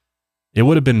either. It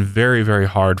would have been very, very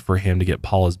hard for him to get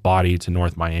Paula's body to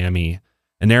North Miami,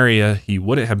 an area he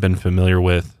wouldn't have been familiar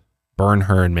with, burn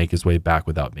her, and make his way back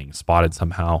without being spotted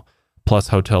somehow. Plus,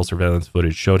 hotel surveillance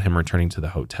footage showed him returning to the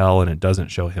hotel, and it doesn't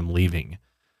show him leaving.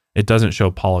 It doesn't show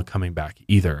Paula coming back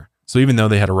either. So even though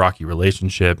they had a rocky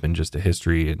relationship and just a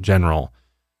history in general,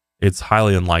 it's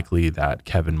highly unlikely that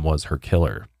Kevin was her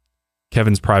killer.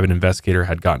 Kevin's private investigator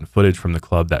had gotten footage from the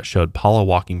club that showed Paula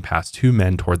walking past two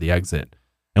men toward the exit,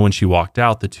 and when she walked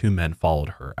out, the two men followed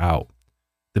her out.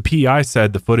 The PI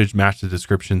said the footage matched the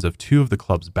descriptions of two of the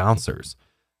club's bouncers.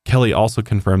 Kelly also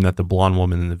confirmed that the blonde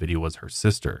woman in the video was her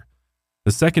sister.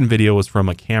 The second video was from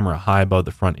a camera high above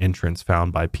the front entrance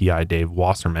found by PI Dave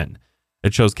Wasserman.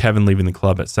 It shows Kevin leaving the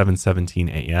club at 7:17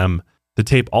 a.m. The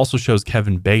tape also shows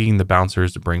Kevin begging the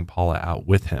bouncers to bring Paula out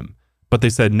with him. But they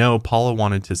said no, Paula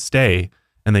wanted to stay,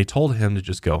 and they told him to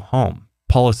just go home.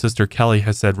 Paula's sister Kelly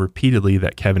has said repeatedly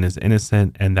that Kevin is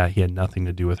innocent and that he had nothing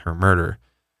to do with her murder.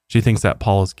 She thinks that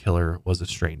Paula's killer was a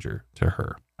stranger to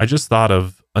her. I just thought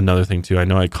of another thing too. I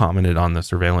know I commented on the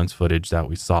surveillance footage that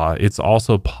we saw. It's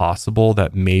also possible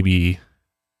that maybe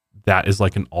that is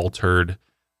like an altered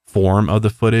form of the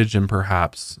footage, and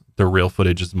perhaps the real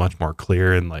footage is much more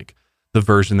clear, and like the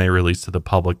version they released to the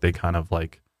public, they kind of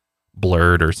like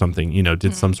blurred or something, you know,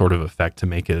 did some sort of effect to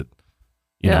make it,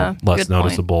 you know, less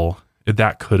noticeable.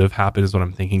 That could have happened is what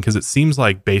I'm thinking, because it seems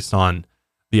like based on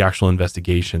the actual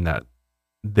investigation that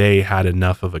they had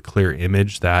enough of a clear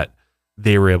image that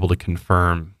they were able to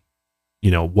confirm, you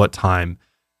know, what time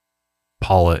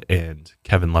Paula and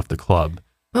Kevin left the club.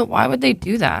 But why would they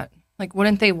do that? Like,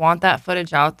 wouldn't they want that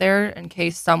footage out there in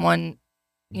case someone,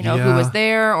 you know, who was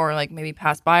there or like maybe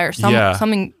passed by or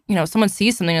something, you know, someone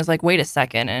sees something and is like, wait a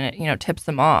second, and it, you know, tips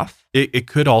them off. It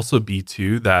could also be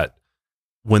too that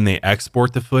when they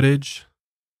export the footage,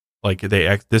 like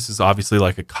this is obviously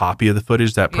like a copy of the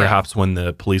footage that perhaps when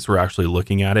the police were actually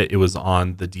looking at it, it was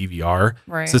on the DVR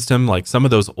system. Like some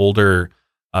of those older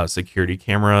security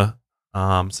camera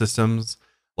systems,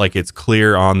 like it's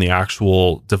clear on the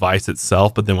actual device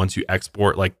itself, but then once you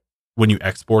export, like when you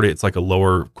export it, it's like a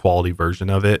lower quality version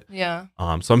of it. Yeah.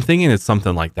 So I'm thinking it's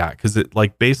something like that, because it,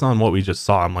 like, based on what we just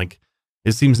saw, I'm like,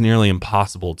 it seems nearly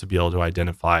impossible to be able to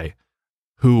identify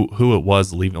who it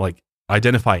was leaving, like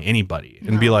identify anybody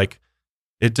and be like,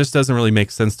 it just doesn't really make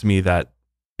sense to me that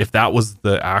if that was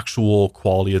the actual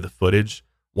quality of the footage,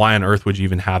 why on earth would you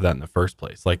even have that in the first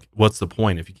place? Like, what's the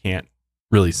point if you can't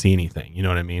really see anything? You know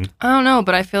what I mean? I don't know,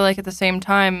 but I feel like at the same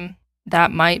time,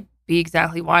 that might be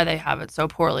exactly why they have it so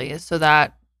poorly, is so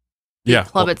that the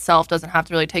club itself doesn't have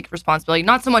to really take responsibility.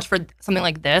 Not so much for something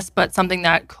like this, but something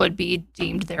that could be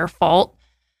deemed their fault.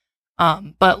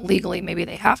 But legally, maybe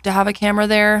they have to have a camera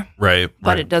there. Right.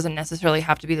 But it doesn't necessarily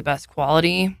have to be the best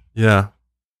quality. Yeah.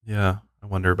 Yeah. I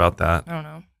wonder about that. I don't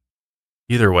know.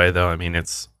 Either way, though, I mean,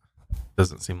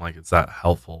 doesn't seem like it's that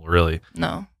helpful, really.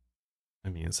 No. I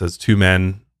mean, it says two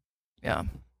men. Yeah.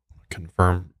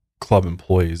 Confirmed club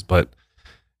employees, but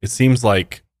it seems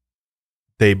like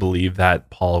they believe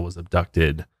that Paula was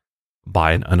abducted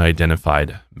by an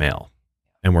unidentified male.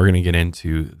 And we're going to get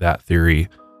into that theory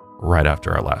right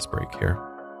after our last break here.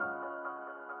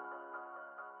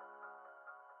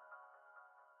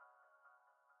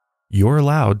 You're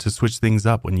allowed to switch things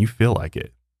up when you feel like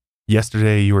it.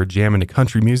 Yesterday, you were jamming to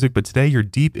country music, but today you're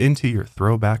deep into your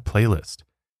throwback playlist.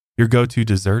 Your go-to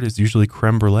dessert is usually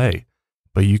creme brulee,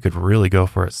 but you could really go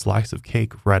for a slice of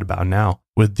cake right about now.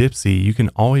 With Dipsea, you can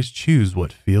always choose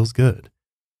what feels good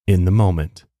in the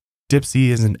moment. Dipsea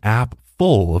is an app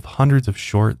full of hundreds of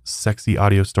short, sexy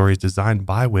audio stories designed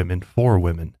by women for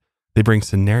women. They bring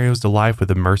scenarios to life with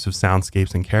immersive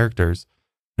soundscapes and characters,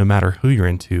 no matter who you're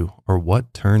into or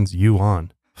what turns you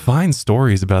on. Find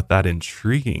stories about that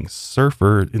intriguing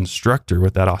surfer instructor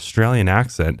with that Australian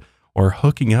accent, or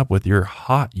hooking up with your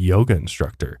hot yoga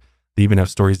instructor. They even have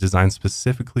stories designed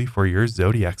specifically for your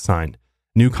zodiac sign.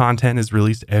 New content is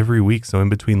released every week, so in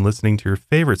between listening to your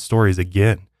favorite stories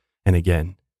again and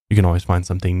again, you can always find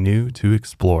something new to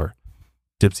explore.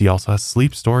 Dipsea also has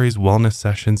sleep stories, wellness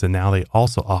sessions, and now they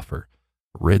also offer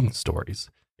written stories.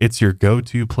 It's your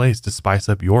go-to place to spice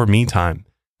up your me time,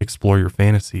 explore your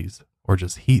fantasies, or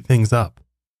just heat things up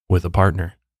with a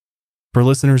partner. For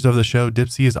listeners of the show,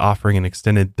 Dipsea is offering an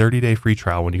extended 30-day free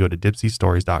trial when you go to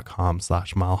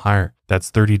dipseastories.com/milehigher. That's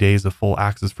 30 days of full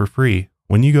access for free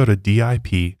when you go to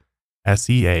DIPSEA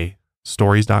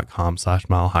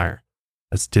stories.com/milehigher.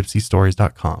 That's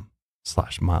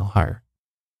dipseastories.com/milehigher.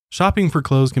 Shopping for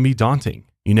clothes can be daunting.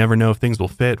 You never know if things will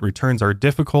fit, returns are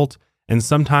difficult, and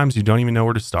sometimes you don't even know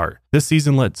where to start. This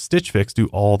season, let Stitch Fix do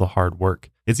all the hard work.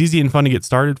 It's easy and fun to get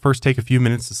started. First, take a few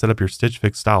minutes to set up your Stitch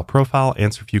Fix style profile,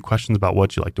 answer a few questions about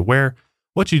what you like to wear,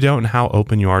 what you don't, and how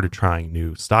open you are to trying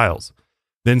new styles.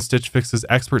 Then Stitch Fix's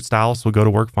expert stylists will go to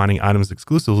work finding items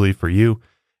exclusively for you.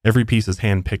 Every piece is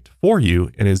handpicked for you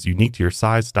and is unique to your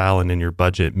size, style, and in your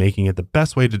budget, making it the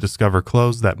best way to discover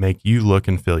clothes that make you look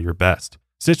and feel your best.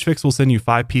 Stitch Fix will send you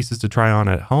 5 pieces to try on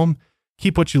at home.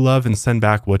 Keep what you love and send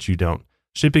back what you don't.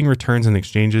 Shipping, returns, and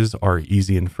exchanges are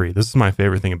easy and free. This is my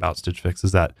favorite thing about Stitch Fix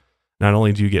is that not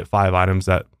only do you get 5 items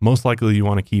that most likely you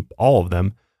want to keep all of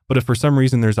them, but if for some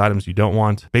reason there's items you don't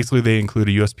want, basically they include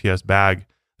a USPS bag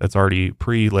that's already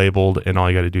pre-labeled, and all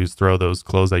you got to do is throw those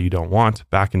clothes that you don't want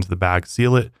back into the bag,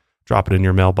 seal it, drop it in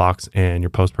your mailbox, and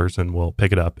your post person will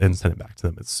pick it up and send it back to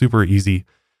them. It's super easy,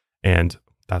 and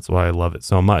that's why I love it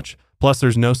so much. Plus,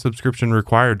 there's no subscription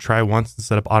required. Try once and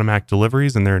set up automatic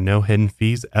deliveries, and there are no hidden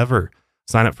fees ever.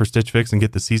 Sign up for Stitch Fix and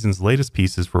get the season's latest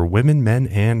pieces for women, men,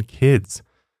 and kids.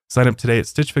 Sign up today at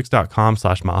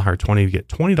stitchfix.com/milehigher20 to get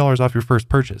 $20 off your first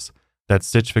purchase. That's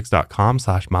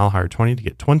stitchfix.com/milehigher20 to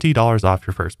get $20 off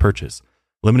your first purchase.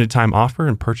 Limited time offer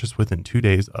and purchase within 2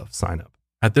 days of sign up.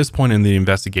 At this point in the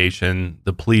investigation,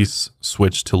 the police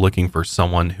switched to looking for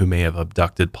someone who may have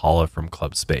abducted Paula from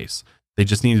Club Space. They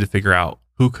just needed to figure out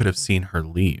who could have seen her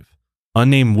leave.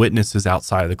 Unnamed witnesses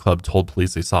outside of the club told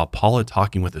police they saw Paula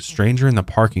talking with a stranger in the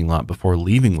parking lot before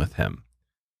leaving with him.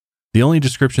 The only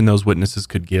description those witnesses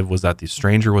could give was that the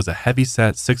stranger was a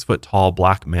heavy-set, 6-foot-tall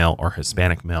black male or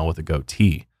Hispanic male with a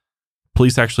goatee.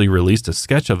 Police actually released a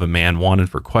sketch of a man wanted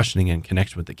for questioning in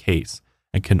connection with the case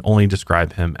and can only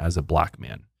describe him as a black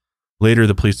man. Later,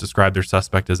 the police described their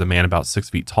suspect as a man about 6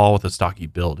 feet tall with a stocky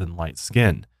build and light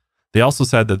skin. They also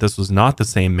said that this was not the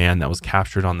same man that was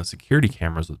captured on the security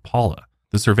cameras with Paula.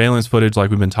 The surveillance footage, like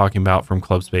we've been talking about from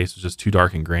Club Space, was just too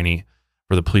dark and grainy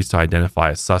for the police to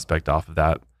identify a suspect off of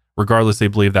that. Regardless, they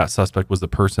believe that suspect was the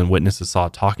person witnesses saw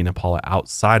talking to Paula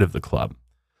outside of the club.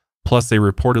 Plus, they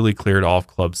reportedly cleared all of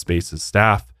Club Space's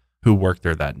staff who worked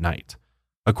there that night.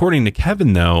 According to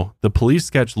Kevin, though, the police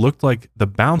sketch looked like the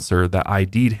bouncer that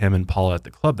ID'd him and Paula at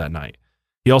the club that night.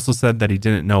 He also said that he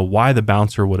didn't know why the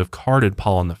bouncer would have carded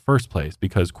Paula in the first place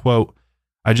because, quote,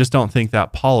 "I just don't think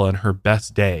that Paula in her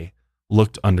best day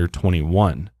looked under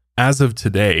 21. As of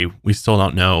today, we still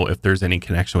don't know if there's any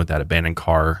connection with that abandoned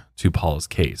car to Paula's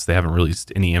case. They haven't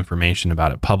released any information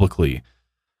about it publicly.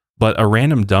 But a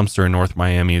random dumpster in North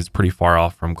Miami is pretty far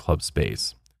off from Club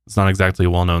Space. It's not exactly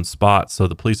a well-known spot, so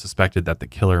the police suspected that the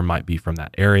killer might be from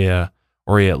that area,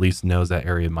 or he at least knows that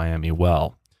area of Miami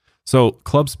well. So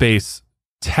Club Space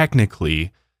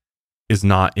technically is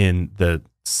not in the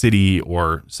city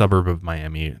or suburb of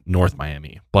Miami, North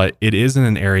Miami, but it is in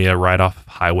an area right off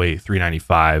Highway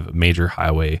 395, a major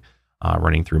highway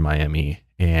running through Miami.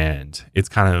 And it's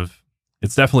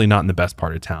definitely not in the best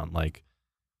part of town. Like,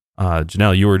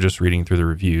 Janelle, you were just reading through the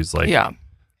reviews. Like, yeah,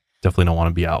 definitely don't want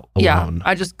to be out alone. Yeah,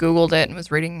 I just Googled it and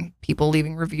was reading people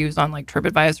leaving reviews on like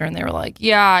TripAdvisor, and they were like,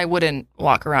 yeah, I wouldn't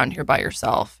walk around here by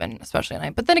yourself, and especially at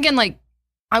night. But then again, like,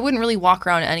 I wouldn't really walk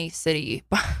around any city.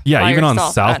 Yeah, even on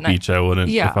South Beach, I wouldn't.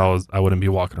 Yeah. I wouldn't be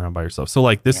walking around by yourself. So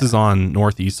like this is on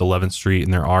Northeast 11th Street,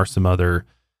 and there are some other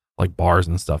like bars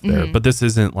and stuff there. But this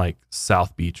isn't like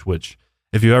South Beach, which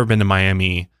if you've ever been to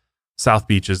Miami, South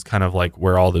Beach is kind of like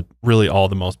where all the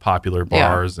most popular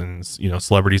bars and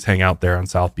celebrities hang out there on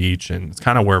South Beach, and it's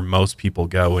kind of where most people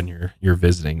go when you're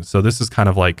visiting. So this is kind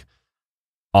of like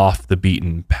off the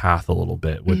beaten path a little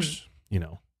bit, which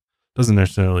doesn't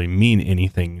necessarily mean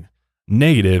anything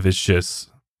negative. It's just,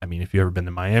 I mean, if you've ever been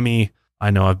to Miami,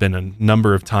 I know I've been a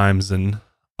number of times, and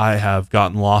I have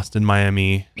gotten lost in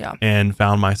Miami and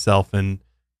found myself in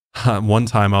one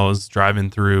time I was driving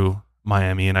through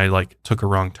Miami and I like took a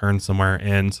wrong turn somewhere,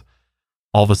 and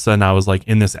all of a sudden I was like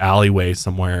in this alleyway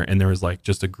somewhere, and there was like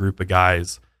just a group of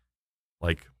guys,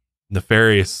 like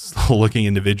nefarious looking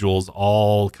individuals,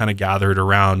 all kind of gathered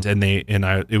around, and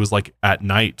it was like at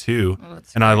night too.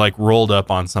 And I like rolled up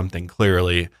on something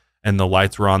clearly, and the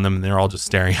lights were on them, and they're all just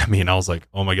staring at me, and I was like,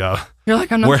 oh my god, you're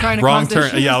like, I'm not trying to wrong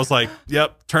turn. Yeah, I was like,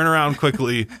 yep, turn around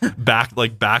quickly,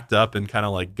 backed up and kind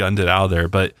of like gunned it out of there.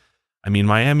 But I mean,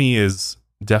 Miami is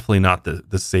definitely not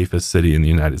the safest city in the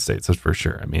United States, that's for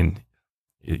sure. I mean,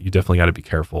 you definitely got to be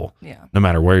careful no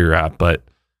matter where you're at. But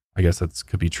I guess that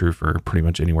could be true for pretty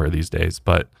much anywhere these days.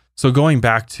 But so going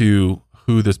back to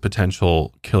who this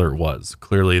potential killer was,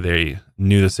 clearly they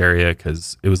knew this area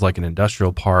because it was like an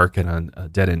industrial park and a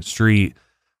dead end street.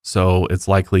 So it's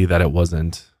likely that it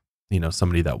wasn't,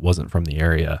 somebody that wasn't from the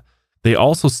area. They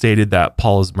also stated that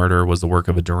Paula's murder was the work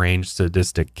of a deranged,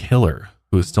 sadistic killer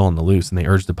who is still on the loose, and they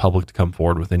urged the public to come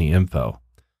forward with any info.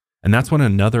 And that's when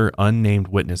another unnamed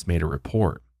witness made a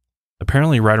report.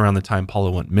 Apparently, right around the time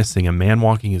Paula went missing, a man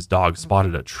walking his dog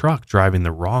spotted a truck driving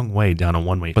the wrong way down a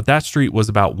one-way, but that street was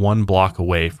about 1 block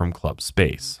away from Club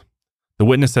Space. The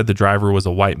witness said the driver was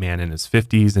a white man in his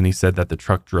 50s, and he said that the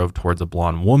truck drove towards a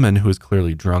blonde woman who was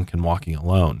clearly drunk and walking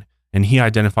alone, and he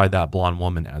identified that blonde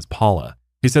woman as Paula.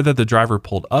 He said that the driver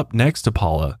pulled up next to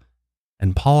Paula,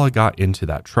 and Paula got into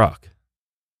that truck.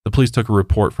 The police took a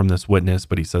report from this witness,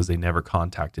 but he says they never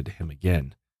contacted him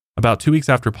again. About 2 weeks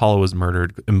after Paula was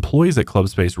murdered, employees at Club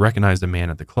Space recognized a man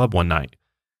at the club one night.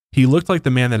 He looked like the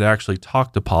man that had actually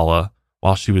talked to Paula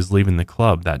while she was leaving the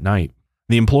club that night.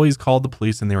 The employees called the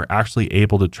police and they were actually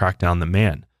able to track down the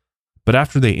man. But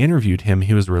after they interviewed him,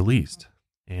 he was released,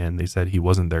 and they said he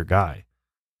wasn't their guy.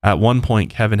 At one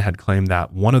point, Kevin had claimed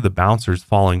that one of the bouncers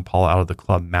following Paula out of the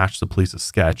club matched the police's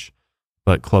sketch,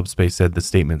 but Club Space said the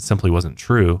statement simply wasn't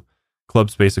true.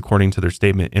 Club Space, according to their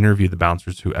statement, interviewed the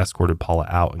bouncers who escorted Paula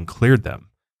out and cleared them.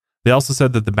 They also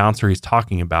said that the bouncer he's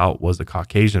talking about was a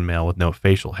Caucasian male with no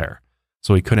facial hair,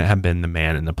 so he couldn't have been the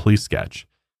man in the police sketch.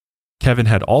 Kevin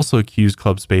had also accused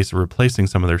Club Space of replacing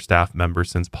some of their staff members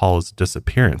since Paula's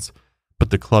disappearance, but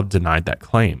the club denied that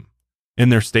claim. In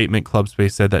their statement, Club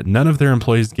Space said that none of their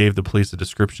employees gave the police a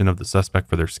description of the suspect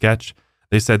for their sketch.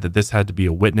 They said that this had to be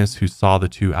a witness who saw the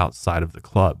two outside of the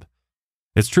club.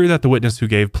 It's true that the witness who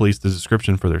gave police the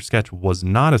description for their sketch was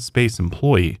not a Space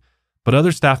employee, but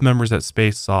other staff members at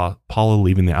Space saw Paula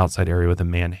leaving the outside area with a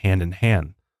man hand in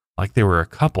hand, like they were a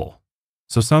couple.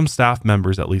 So some staff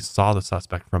members at least saw the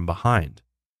suspect from behind.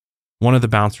 One of the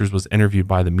bouncers was interviewed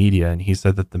by the media, and he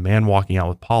said that the man walking out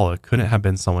with Paula couldn't have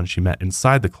been someone she met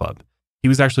inside the club. He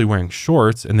was actually wearing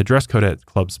shorts, and the dress code at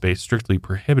Club Space strictly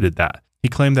prohibited that. He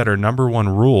claimed that our number one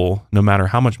rule, no matter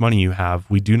how much money you have,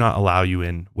 we do not allow you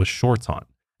in with shorts on.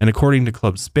 And according to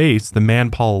Club Space, the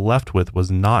man Paula left with was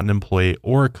not an employee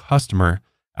or a customer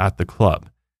at the club.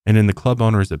 And in the club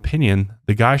owner's opinion,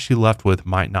 the guy she left with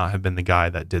might not have been the guy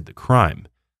that did the crime.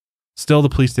 Still, the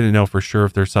police didn't know for sure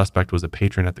if their suspect was a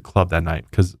patron at the club that night,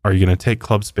 because are you going to take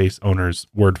Club Space owner's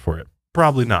word for it?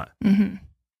 Probably not. Mm-hmm.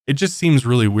 It just seems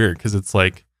really weird because it's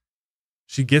like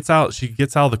she gets out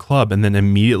of the club and then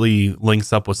immediately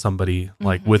links up with somebody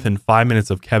like within 5 minutes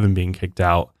of Kevin being kicked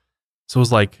out. So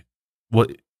it's like,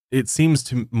 what it seems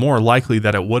to more likely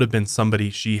that it would have been somebody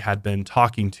she had been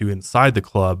talking to inside the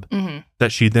club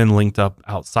that she then linked up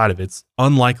outside of it. It's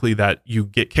unlikely that you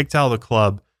get kicked out of the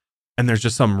club and there's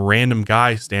just some random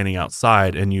guy standing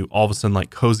outside and you all of a sudden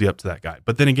like cozy up to that guy.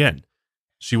 But then again,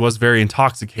 she was very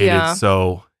intoxicated,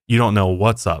 so you don't know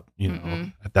what's up,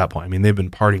 at that point. I mean, they've been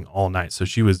partying all night. So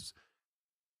she was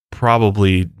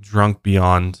probably drunk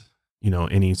beyond,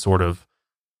 any sort of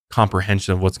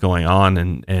comprehension of what's going on.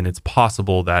 And it's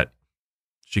possible that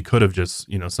she could have just,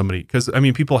 somebody, because I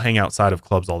mean, people hang outside of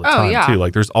clubs all the time too.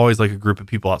 Like there's always like a group of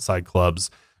people outside clubs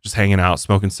just hanging out,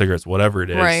 smoking cigarettes, whatever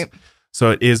it is. Right.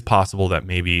 So it is possible that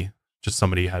maybe just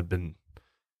somebody had been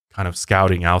kind of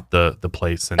scouting out the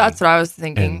place, and that's what I was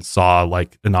thinking, and saw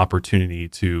like an opportunity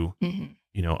to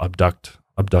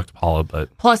abduct Paula.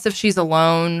 But plus, if she's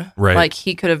alone, right, like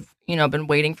he could have been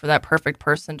waiting for that perfect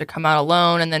person to come out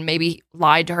alone, and then maybe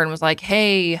lied to her and was like,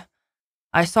 "Hey,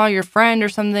 I saw your friend or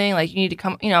something. Like you need to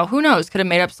come." Who knows? Could have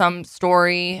made up some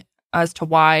story as to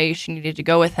why she needed to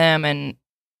go with him, and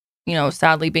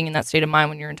sadly, being in that state of mind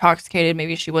when you're intoxicated,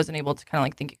 maybe she wasn't able to kind of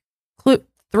like think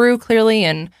through clearly,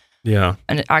 and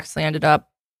it actually ended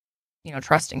up,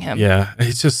 trusting him. Yeah,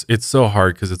 it's so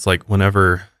hard because it's like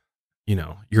whenever,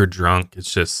 you're drunk,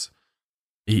 it's just,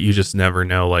 you just never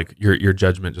know, like your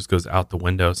judgment just goes out the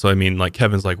window. So, I mean, like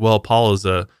Kevin's like, well, Paula's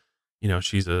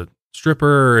she's a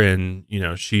stripper and,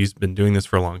 she's been doing this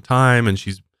for a long time and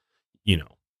she's,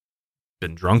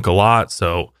 been drunk a lot.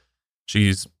 So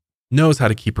she's knows how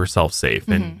to keep herself safe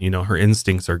and, her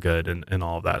instincts are good and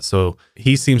all of that. So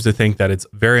he seems to think that it's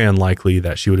very unlikely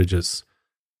that she would have just,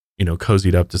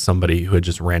 cozied up to somebody who had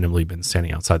just randomly been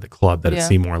standing outside the club, that it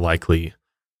seemed more likely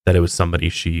that it was somebody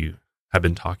she had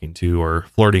been talking to or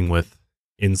flirting with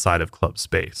inside of Club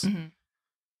Space.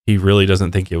 He really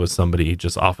doesn't think it was somebody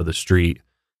just off of the street.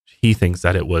 He thinks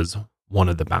that it was one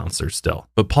of the bouncers still.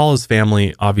 But Paula's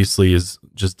family obviously is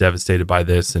just devastated by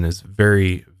this and is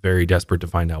very, very desperate to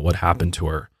find out what happened to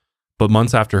her. But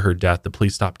months after her death, the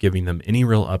police stopped giving them any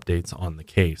real updates on the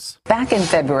case. Back in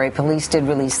February, police did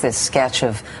release this sketch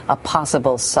of a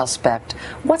possible suspect.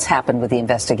 What's happened with the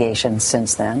investigation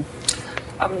since then?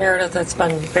 Meredith, it's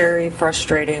been very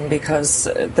frustrating because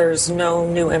there's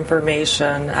no new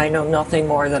information. I know nothing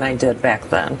more than I did back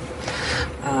then.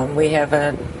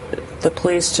 The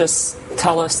police just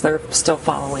tell us they're still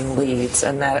following leads,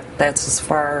 and that's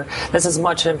as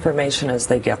much information as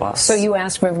they give us. So you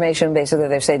ask for information, basically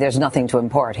they say there's nothing to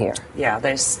impart here. Yeah,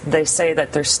 they say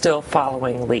that they're still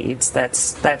following leads.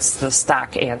 That's the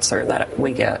stock answer that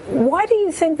we get. Why do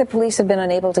you think the police have been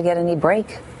unable to get any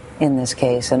break in this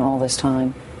case in all this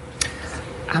time?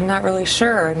 I'm not really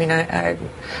sure. I mean,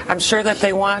 I'm sure that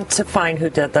they want to find who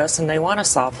did this and they want to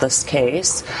solve this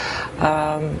case.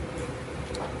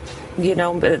 You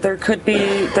know, there could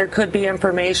be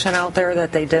information out there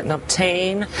that they didn't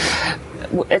obtain.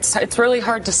 It's really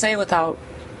hard to say without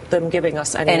them giving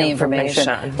us any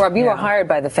information. Rob, you were hired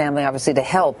by the family, obviously, to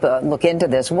help look into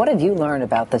this. What have you learned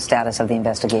about the status of the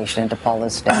investigation into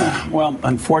Paula's death? Well,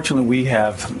 unfortunately, we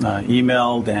have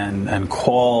emailed and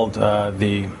called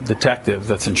the detective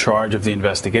that's in charge of the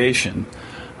investigation,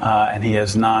 and he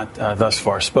has not thus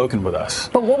far spoken with us.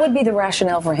 But what would be the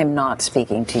rationale for him not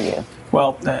speaking to you?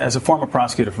 Well, as a former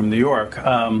prosecutor from New York,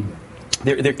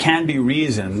 there can be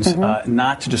reasons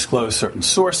not to disclose certain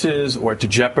sources or to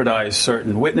jeopardize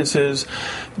certain witnesses.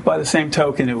 By the same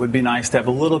token, it would be nice to have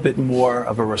a little bit more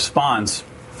of a response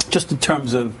just in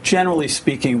terms of, generally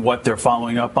speaking, what they're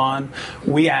following up on.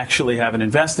 We actually have an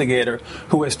investigator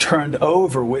who has turned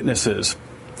over witnesses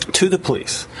to the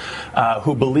police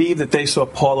who believe that they saw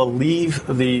Paula leave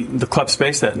the club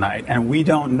space that night, and we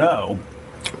don't know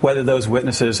whether those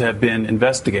witnesses have been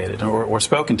investigated or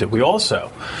spoken to. We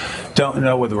also don't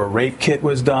know whether a rape kit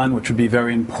was done, which would be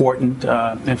very important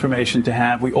information to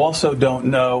have. We also don't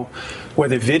know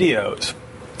whether videos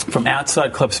from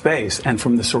outside club space and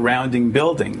from the surrounding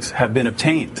buildings have been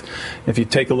obtained. If you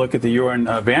take a look at the Joran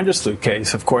Vandersloot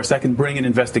case, of course, that can bring an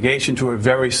investigation to a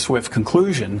very swift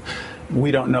conclusion.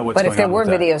 We don't know what's going on. But if there were with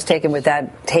that. videos taken, would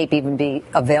that tape even be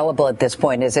available at this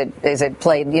point? Is it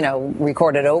played,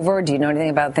 recorded over? Do you know anything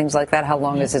about things like that? How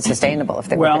long is it sustainable? If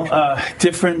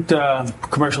Different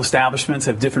commercial establishments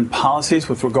have different policies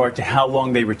with regard to how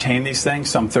long they retain these things.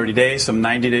 Some 30 days, some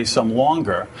 90 days, some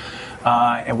longer.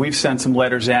 And we've sent some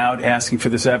letters out asking for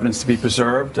this evidence to be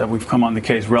preserved. We've come on the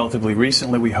case relatively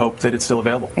recently. We hope that it's still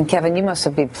available. And Kevin, you must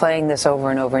have been playing this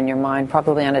over and over in your mind,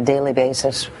 probably on a daily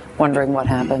basis, wondering what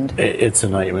happened. It's a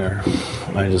nightmare.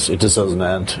 It just doesn't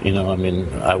end.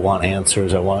 I want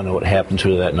answers. I want to know what happened to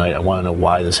her that night. I want to know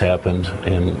why this happened.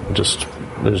 And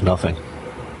there's nothing.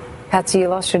 Patsy, you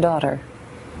lost your daughter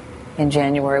in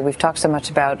January. We've talked so much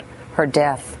about her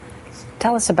death.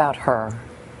 Tell us about her.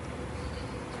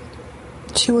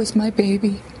 She was my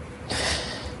baby.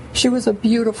 She was a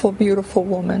beautiful, beautiful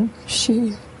woman.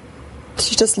 She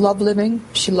just loved living.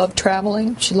 She loved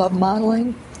traveling. She loved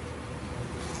modeling.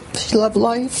 She loved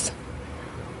life.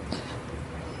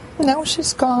 Now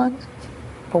she's gone.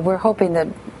 Well, we're hoping that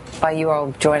by you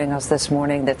all joining us this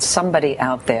morning, that somebody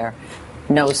out there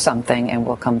knows something and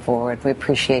will come forward. We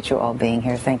appreciate you all being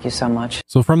here. Thank you so much.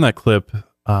 So from that clip,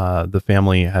 the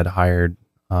family had hired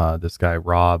this guy,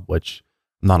 Rob, which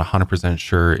I'm not 100%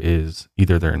 sure is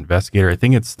either their investigator. I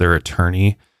think it's their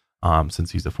attorney,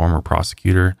 since he's a former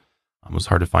prosecutor. It was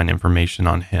hard to find information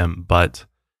on him, but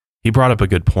he brought up a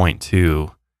good point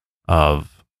too,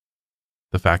 of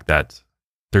the fact that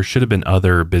there should have been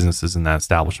other businesses in that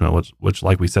establishment, which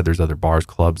like we said, there's other bars,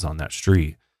 clubs on that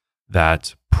street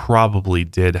that probably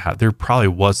did have, there probably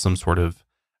was some sort of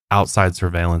outside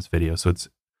surveillance video. So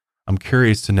I'm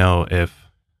curious to know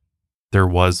if there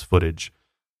was footage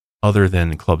other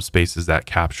than club spaces that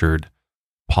captured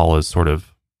Paula's sort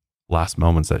of last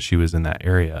moments that she was in that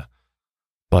area.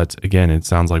 But again, it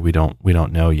sounds like we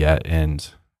don't know yet, and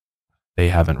they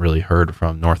haven't really heard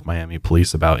from North Miami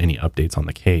police about any updates on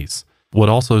the case. What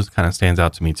also kind of stands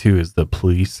out to me too is the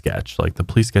police sketch. Like the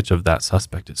police sketch of that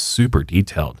suspect is super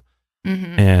detailed.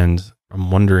 Mm-hmm. And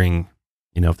I'm wondering,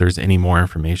 if there's any more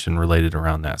information related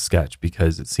around that sketch,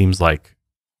 because it seems like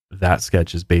that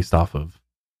sketch is based off of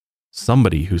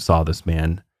somebody who saw this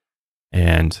man.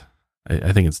 And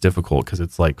I think it's difficult because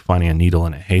it's like finding a needle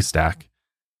in a haystack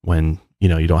when,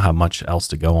 you don't have much else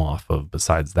to go off of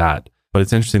besides that. But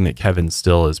it's interesting that Kevin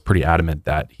still is pretty adamant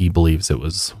that he believes it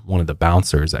was one of the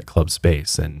bouncers at Club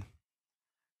Space, and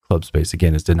Club Space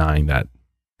again is denying that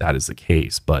that is the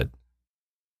case. But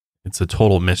it's a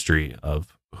total mystery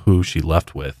of who she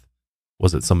left with.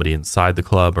 Was it somebody inside the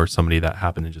club or somebody that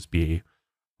happened to just be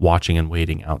watching and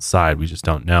waiting outside? We just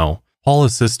don't know.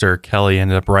 Paula's sister, Kelly,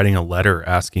 ended up writing a letter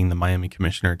asking the Miami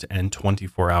commissioner to end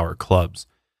 24-hour clubs.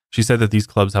 She said that these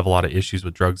clubs have a lot of issues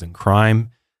with drugs and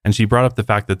crime, and she brought up the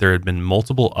fact that there had been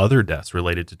multiple other deaths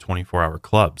related to 24-hour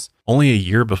clubs. Only a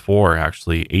year before,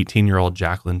 actually, 18-year-old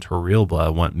Jacqueline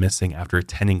Torrealba went missing after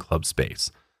attending club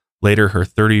space. Later, her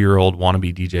 30-year-old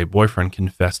wannabe DJ boyfriend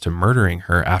confessed to murdering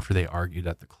her after they argued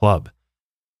at the club.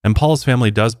 And Paula's family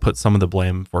does put some of the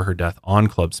blame for her death on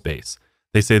club space.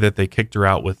 They say that they kicked her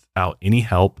out without any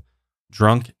help,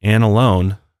 drunk and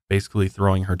alone, basically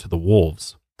throwing her to the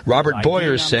wolves. Robert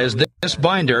Boyer says this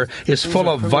binder is full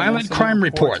of violent crime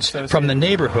reports from the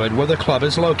neighborhood where the club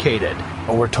is located.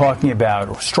 We're talking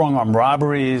about strong-arm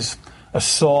robberies,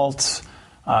 assaults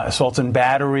and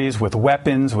batteries with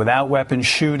weapons, without weapons,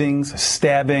 shootings,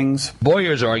 stabbings.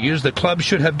 Boyers argues the club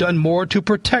should have done more to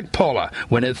protect Paula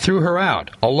when it threw her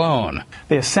out alone.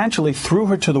 They essentially threw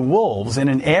her to the wolves in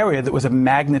an area that was a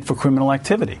magnet for criminal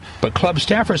activity. But club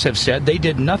staffers have said they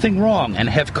did nothing wrong and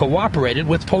have cooperated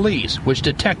with police, which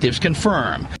detectives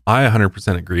confirm. I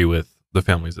 100% agree with the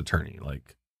family's attorney.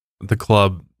 Like, the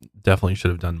club definitely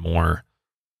should have done more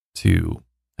to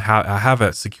have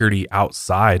a security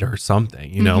outside or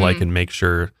something, you know, like, and make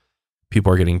sure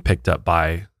people are getting picked up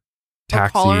by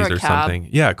taxis or something.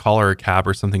 Yeah, call her a cab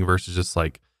or something versus just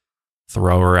like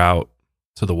throw her out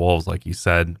to the wolves, like you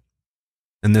said.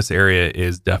 And this area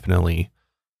is definitely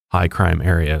high crime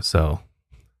area, so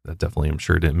that definitely, I'm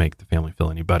sure, didn't make the family feel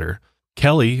any better.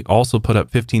 Kelly also put up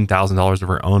 $15,000 of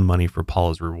her own money for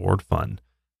Paula's reward fund.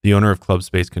 The owner of Club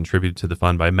Space contributed to the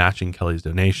fund by matching Kelly's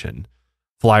donation.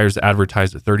 Flyers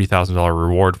advertised a $30,000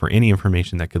 reward for any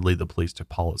information that could lead the police to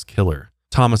Paula's killer.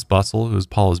 Thomas Bussell, who is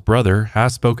Paula's brother,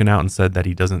 has spoken out and said that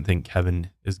he doesn't think Kevin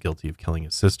is guilty of killing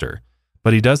his sister,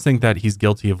 but he does think that he's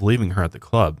guilty of leaving her at the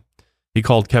club. He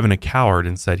called Kevin a coward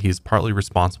and said he's partly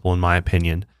responsible, in my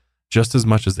opinion, just as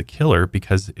much as the killer,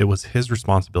 because it was his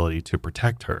responsibility to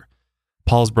protect her.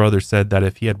 Paula's brother said that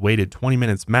if he had waited 20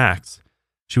 minutes max,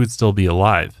 she would still be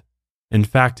alive. In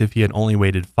fact, if he had only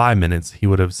waited 5 minutes, he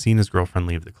would have seen his girlfriend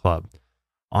leave the club.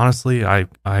 Honestly, I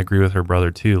agree with her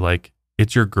brother too. Like,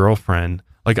 it's your girlfriend.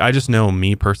 Like, I just know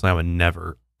me personally, I would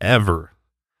never, ever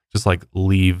just like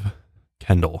leave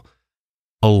Kendall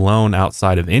alone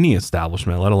outside of any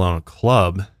establishment, let alone a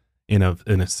club in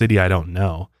a city I don't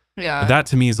know. Yeah. That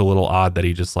to me is a little odd that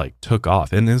he just like took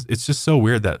off. And it's just so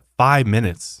weird that 5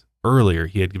 minutes earlier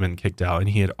he had been kicked out and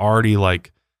he had already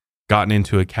like gotten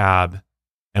into a cab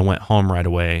and went home right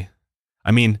away.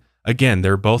 I mean, again,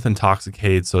 they're both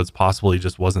intoxicated, so it's possible he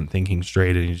just wasn't thinking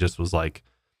straight and he just was like,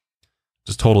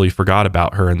 just totally forgot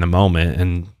about her in the moment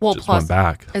and just went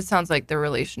back. It sounds like the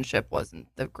relationship wasn't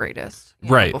the greatest.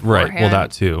 Right. Well,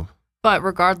 that too. But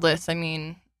regardless, I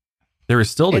mean, they were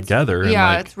still together.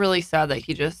 Yeah, and it's really sad that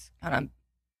he just kind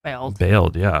of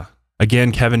bailed, yeah.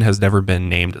 Again, Kevin has never been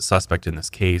named a suspect in this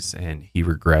case, and he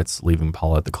regrets leaving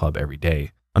Paula at the club every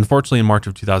day. Unfortunately, in March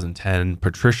of 2010,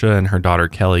 Patricia and her daughter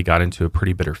Kelly got into a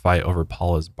pretty bitter fight over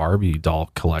Paula's Barbie doll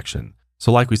collection.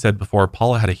 So like we said before,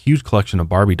 Paula had a huge collection of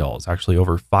Barbie dolls, actually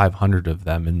over 500 of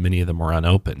them, and many of them were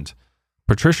unopened.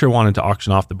 Patricia wanted to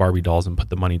auction off the Barbie dolls and put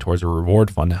the money towards a reward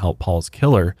fund to help Paula's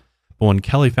killer, but when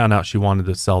Kelly found out she wanted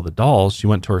to sell the dolls, she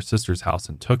went to her sister's house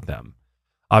and took them.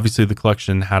 Obviously, the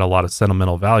collection had a lot of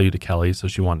sentimental value to Kelly, so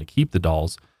she wanted to keep the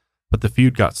dolls, but the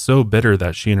feud got so bitter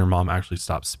that she and her mom actually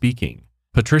stopped speaking.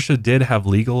 Patricia did have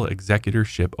legal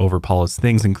executorship over Paula's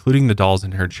things, including the dolls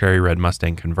in her cherry red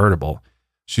Mustang convertible.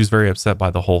 She was very upset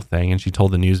by the whole thing, and she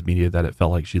told the news media that it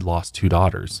felt like she'd lost 2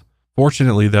 daughters.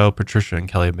 Fortunately, though, Patricia and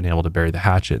Kelly have been able to bury the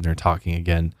hatchet and they're talking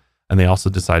again, and they also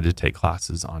decided to take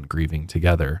classes on grieving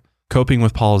together. Coping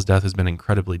with Paula's death has been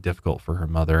incredibly difficult for her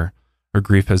mother. Her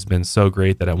grief has been so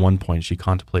great that at one point she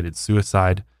contemplated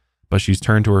suicide, but she's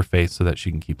turned to her faith so that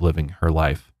she can keep living her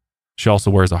life. She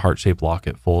also wears a heart-shaped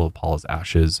locket full of Paula's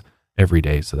ashes every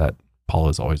day so that Paula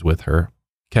is always with her.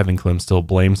 Kevin Klim still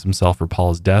blames himself for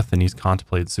Paula's death, and he's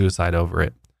contemplated suicide over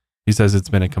it. He says it's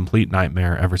been a complete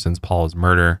nightmare ever since Paula's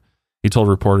murder. He told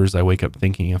reporters, "I wake up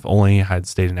thinking if only I had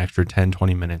stayed an extra 10,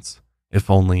 20 minutes. If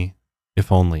only,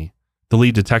 if only." The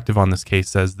lead detective on this case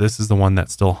says this is the one that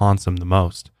still haunts him the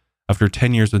most. After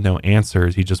 10 years with no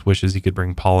answers, he just wishes he could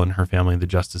bring Paula and her family the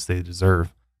justice they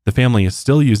deserve. The family is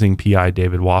still using PI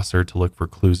David Wasser to look for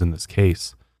clues in this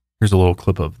case. Here's a little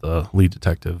clip of the lead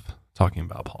detective talking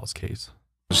about Paula's case.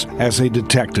 As a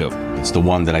detective, it's the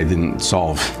one that I didn't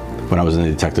solve when I was in the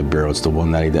detective bureau. It's the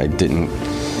one that I didn't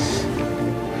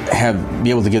be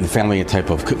able to give the family a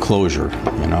type of closure,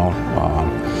 you know.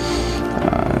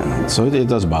 So it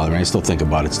does bother me. I still think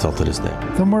about it still to this day.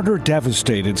 The murder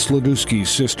devastated Sladewski's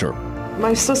sister.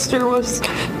 My sister was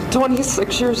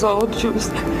 26 years old. She was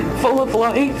full of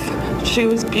life. She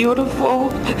was beautiful.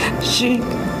 She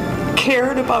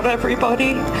cared about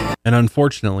everybody. And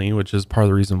unfortunately, which is part of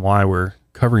the reason why we're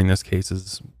covering this case,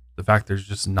 is the fact there's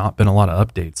just not been a lot of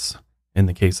updates in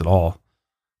the case at all.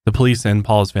 The police and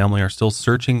Paula's family are still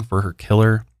searching for her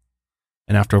killer.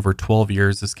 And after over 12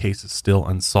 years, this case is still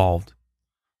unsolved.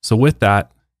 So with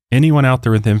that, anyone out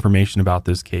there with information about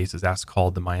this case is asked to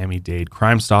call the Miami-Dade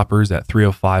Crime Stoppers at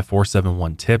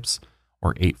 305-471-TIPS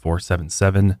or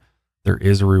 8477. There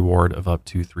is a reward of up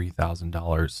to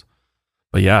 $3,000.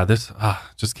 But yeah, this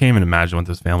just can't even imagine what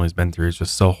this family's been through. It's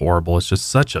just so horrible. It's just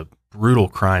such a brutal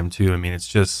crime too. I mean, it's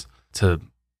just to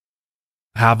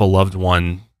have a loved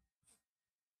one,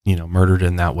 you know, murdered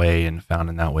in that way and found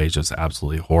in that way is just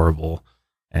absolutely horrible.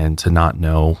 And to not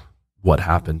know what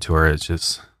happened to her,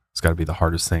 it's got to be the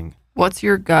hardest thing. What's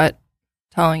your gut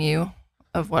telling you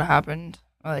of what happened?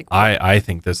 Like, I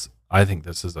think this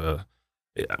is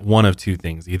one of two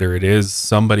things. Either it is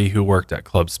somebody who worked at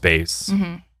Club Space,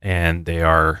 mm-hmm. and they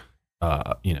are,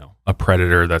 a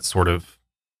predator that's sort of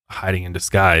hiding in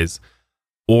disguise,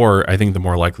 or I think the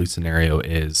more likely scenario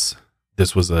is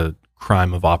this was a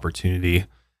crime of opportunity,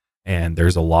 and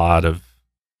there's a lot of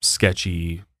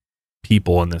sketchy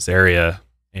people in this area,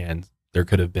 and there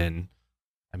could have been,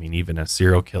 I mean, even a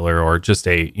serial killer or just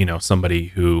somebody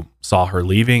who saw her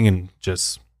leaving and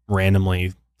just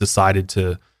randomly decided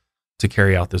to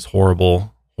carry out this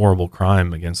horrible, horrible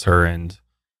crime against her. And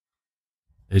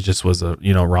it just was a,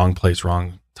 wrong place,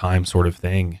 wrong time sort of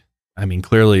thing. I mean,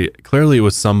 clearly it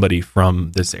was somebody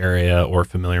from this area or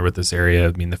familiar with this area.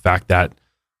 I mean, the fact that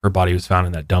her body was found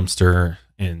in that dumpster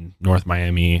in North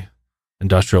Miami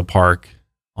Industrial Park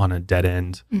on a dead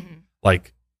end, mm-hmm.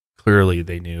 like clearly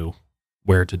they knew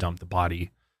where to dump the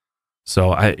body.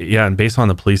 So and based on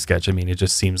the police sketch, I mean, it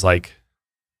just seems like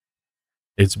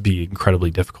it'd be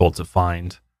incredibly difficult to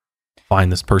find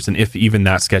this person, if even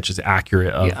that sketch is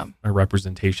accurate of a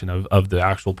representation of the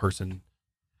actual person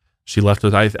she left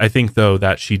with. I think though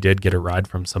that she did get a ride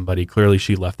from somebody. Clearly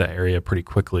she left that area pretty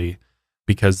quickly,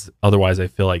 because otherwise I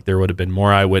feel like there would have been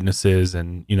more eyewitnesses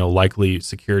and, likely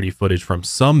security footage from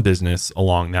some business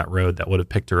along that road that would have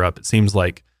picked her up. It seems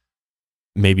like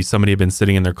maybe somebody had been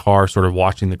sitting in their car sort of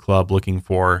watching the club, looking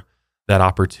for that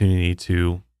opportunity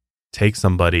to take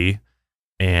somebody,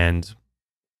 and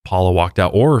Paula walked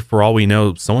out. Or for all we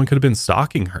know, someone could have been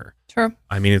stalking her. Sure.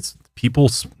 I mean, it's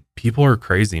people are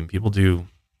crazy and people do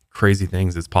crazy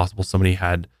things. It's possible somebody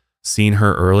had seen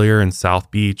her earlier in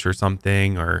South Beach or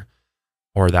something, or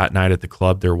that night at the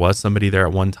club, there was somebody there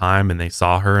at one time and they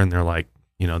saw her and they're like,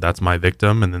 that's my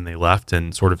victim. And then they left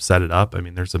and sort of set it up. I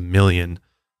mean, there's a million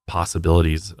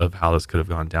possibilities of how this could have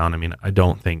gone down. I mean, I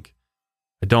don't think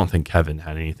Kevin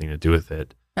had anything to do with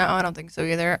it. No, I don't think so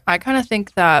either. I kind of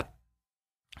think that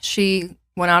she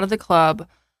went out of the club.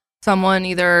 Someone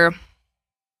either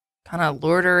kind of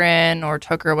lured her in or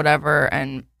took her, whatever,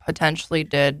 and potentially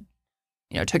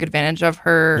took advantage of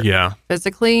her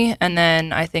physically. And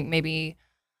then I think maybe,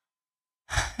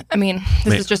 this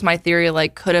is just my theory,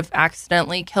 like could have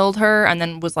accidentally killed her and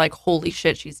then was like, holy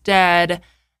shit, she's dead.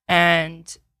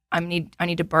 And I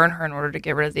need to burn her in order to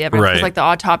get rid of the evidence. Because like the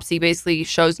autopsy basically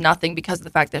shows nothing because of the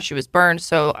fact that she was burned.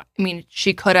 So,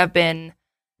 she could have been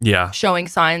showing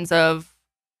signs of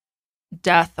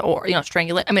death or,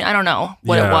 strangulation. I don't know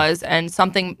what it was. And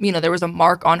something, there was a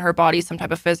mark on her body, some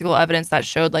type of physical evidence that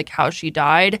showed like how she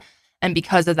died. And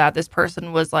because of that, this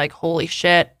person was like, holy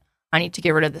shit, I need to get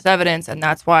rid of this evidence. And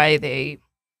that's why they,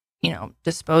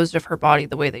 disposed of her body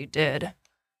the way they did.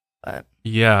 But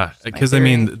yeah, because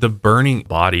the burning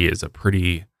body is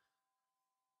it's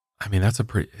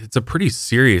a pretty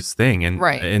serious thing. And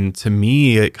and to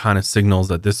me, it kind of signals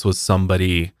that this was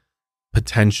somebody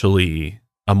potentially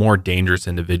a more dangerous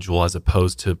individual as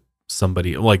opposed to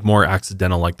somebody like more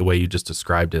accidental, like the way you just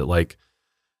described it. Like,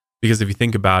 because if you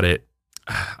think about it,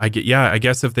 I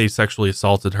guess if they sexually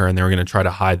assaulted her and they were going to try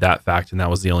to hide that fact, and that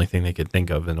was the only thing they could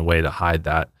think of in a way to hide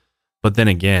that. But then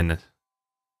again,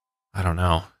 I don't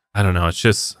know. It's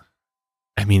just,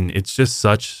 it's just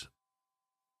such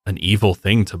an evil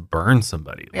thing to burn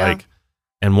somebody. Yeah. Like,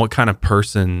 and what kind of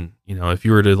person, if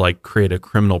you were to like create a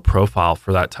criminal profile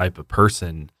for that type of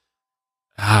person,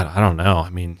 God, I don't know.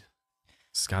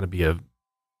 It's got to be a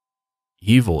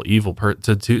evil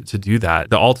to do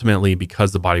that. Ultimately,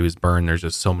 because the body was burned, there's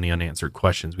just so many unanswered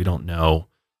questions. We don't know.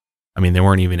 They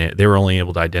were only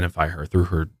able to identify her through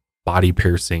her body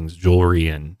piercings, jewelry,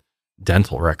 and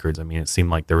dental records. It seemed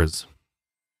like there was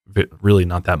really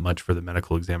not that much for the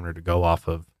medical examiner to go off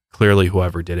of. Clearly,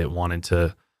 whoever did it wanted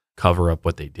to cover up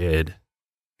what they did,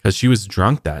 because she was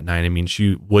drunk that night. I mean,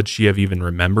 would she have even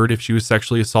remembered if she was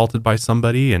sexually assaulted by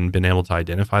somebody and been able to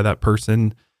identify that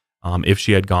person? If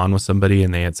she had gone with somebody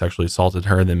and they had sexually assaulted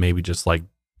her, then maybe just like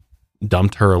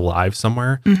dumped her alive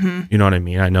somewhere. You know what I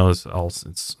mean? I know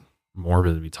it's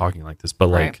morbid to be talking like this, but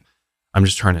like, I'm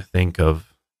just trying to think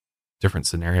of different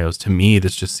scenarios. To me,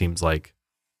 this just seems like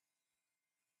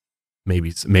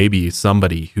maybe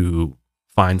somebody who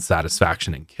finds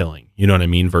satisfaction in killing, you know what I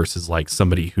mean? Versus like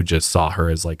somebody who just saw her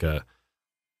as like a,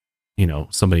 you know,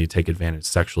 somebody to take advantage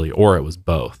sexually, or it was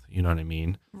both, you know what I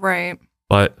mean? Right.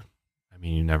 But I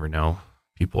mean, you never know.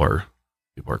 People are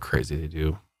crazy. They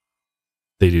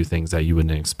do things that you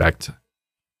wouldn't expect.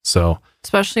 So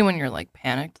especially when you're like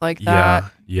panicked like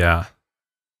that. Yeah.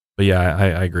 But yeah,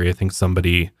 I agree. I think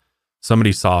somebody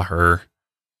saw her,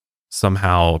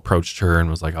 somehow approached her and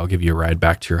was like, I'll give you a ride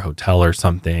back to your hotel or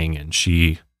something. And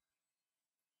she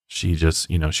just,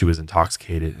 you know, she was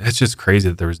intoxicated. It's just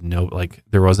crazy that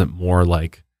there wasn't more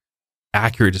like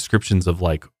accurate descriptions of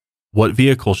like what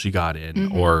vehicle she got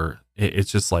in, or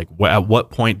it's just like, at what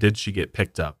point did she get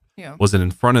picked up? Yeah. Was it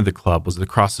in front of the club? Was it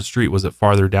across the street? Was it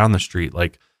farther down the street?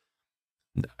 Like,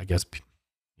 I guess,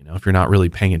 you know, if you're not really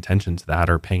paying attention to that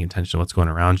or paying attention to what's going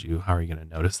around you, how are you going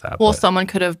to notice that? Well, someone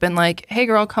could have been like, hey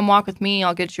girl, come walk with me.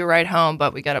 I'll get you a ride home.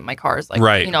 But we got up, my car's like,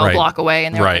 a block away.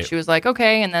 And she was like,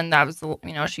 okay. And then that was,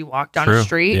 you know, she walked down the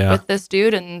street with this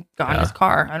dude and got in his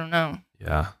car. I don't know.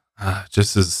 Yeah.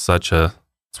 Just is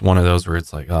it's one of those where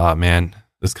it's like, oh man,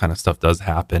 this kind of stuff does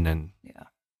happen. And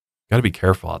got to be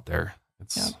careful out there.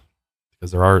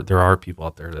 Because there are people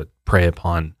out there that prey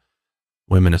upon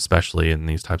women, especially in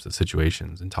these types of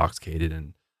situations, intoxicated.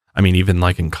 And I mean, even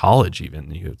like in college,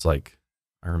 it's like,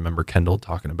 I remember Kendall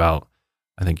talking about,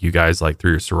 I think you guys like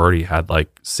through your sorority had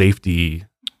like safety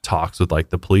talks with like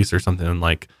the police or something. And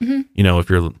like, you know, if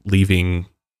you're leaving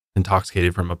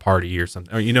intoxicated from a party or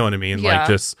something, or you know what I mean? Yeah. Like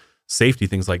just safety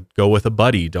things, like go with a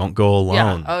buddy, don't go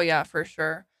alone. Yeah. Oh yeah, for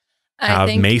sure.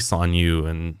 Have mace on you.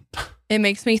 And it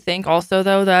makes me think also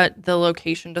though that the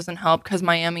location doesn't help, because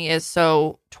Miami is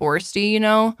so touristy, you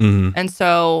know? And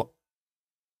so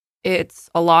it's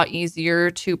a lot easier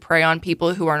to prey on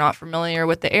people who are not familiar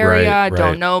with the area,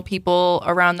 don't know people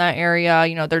around that area,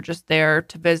 you know, they're just there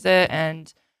to visit,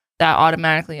 and that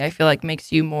automatically I feel like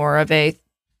makes you more of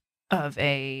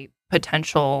a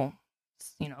potential,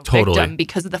 you know, victim,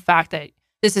 because of the fact that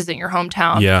this isn't your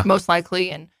hometown, most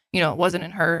likely, and you know, it wasn't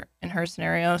in her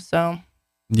scenario. So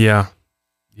yeah.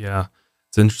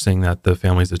 It's interesting that the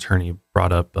family's attorney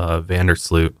brought up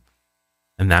Vandersloot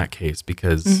in that case,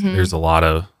 because there's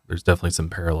definitely some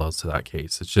parallels to that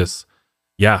case. It's just,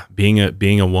 being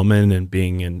a woman and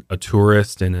being a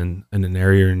tourist and in an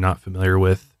area you're not familiar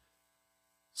with.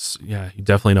 You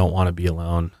definitely don't want to be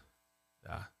alone.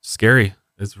 Scary.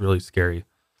 It's really scary.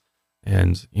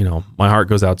 And, you know, my heart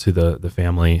goes out to the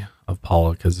family of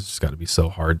Paula, because it's just got to be so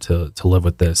hard to live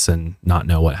with this and not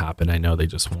know what happened. I know they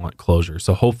just want closure.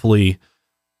 So hopefully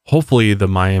the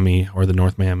Miami or the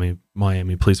North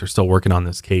Miami police are still working on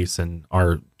this case and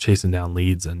are chasing down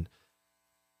leads, and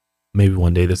maybe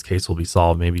one day this case will be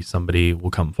solved. Maybe somebody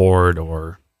will come forward,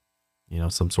 or, you know,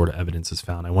 some sort of evidence is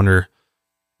found. I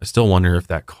still wonder if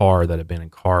that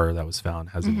abandoned car that was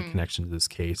found has any connection to this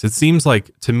case. It seems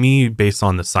like, to me, based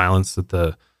on the silence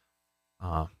that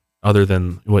other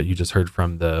than what you just heard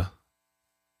from the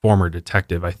former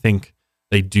detective, I think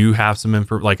they do have some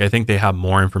I think they have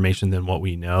more information than what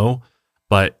we know,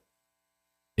 but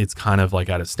it's kind of like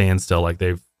at a standstill. Like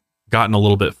they've gotten a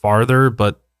little bit farther,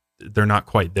 but they're not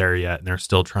quite there yet. And they're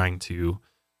still trying to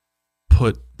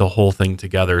put the whole thing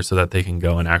together so that they can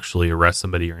go and actually arrest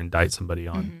somebody or indict somebody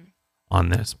on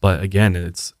this. But again,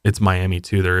 it's Miami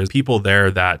too. There is people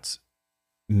there that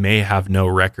may have no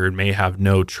record, may have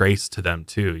no trace to them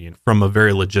too. You know, from a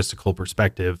very logistical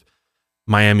perspective,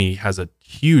 Miami has a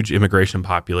huge immigration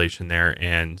population there,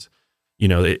 and you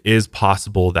know, it is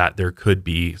possible that there could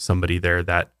be somebody there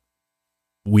that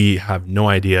we have no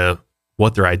idea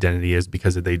what their identity is,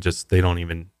 because they don't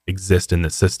even exist in the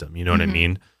system. You know what I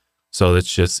mean? So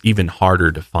it's just even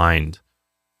harder to find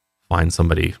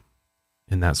somebody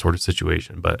in that sort of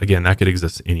situation. But again, that could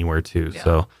exist anywhere too.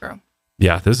 So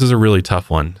yeah, this is a really tough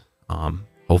one.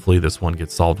 Hopefully this one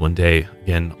gets solved one day.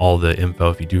 Again, all the info,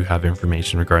 if you do have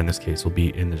information regarding this case, will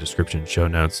be in the description show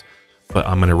notes. But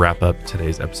I'm going to wrap up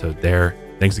today's episode there.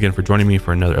 Thanks again for joining me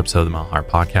for another episode of the Mile Higher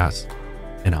Podcast,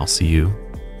 and I'll see you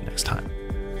next time.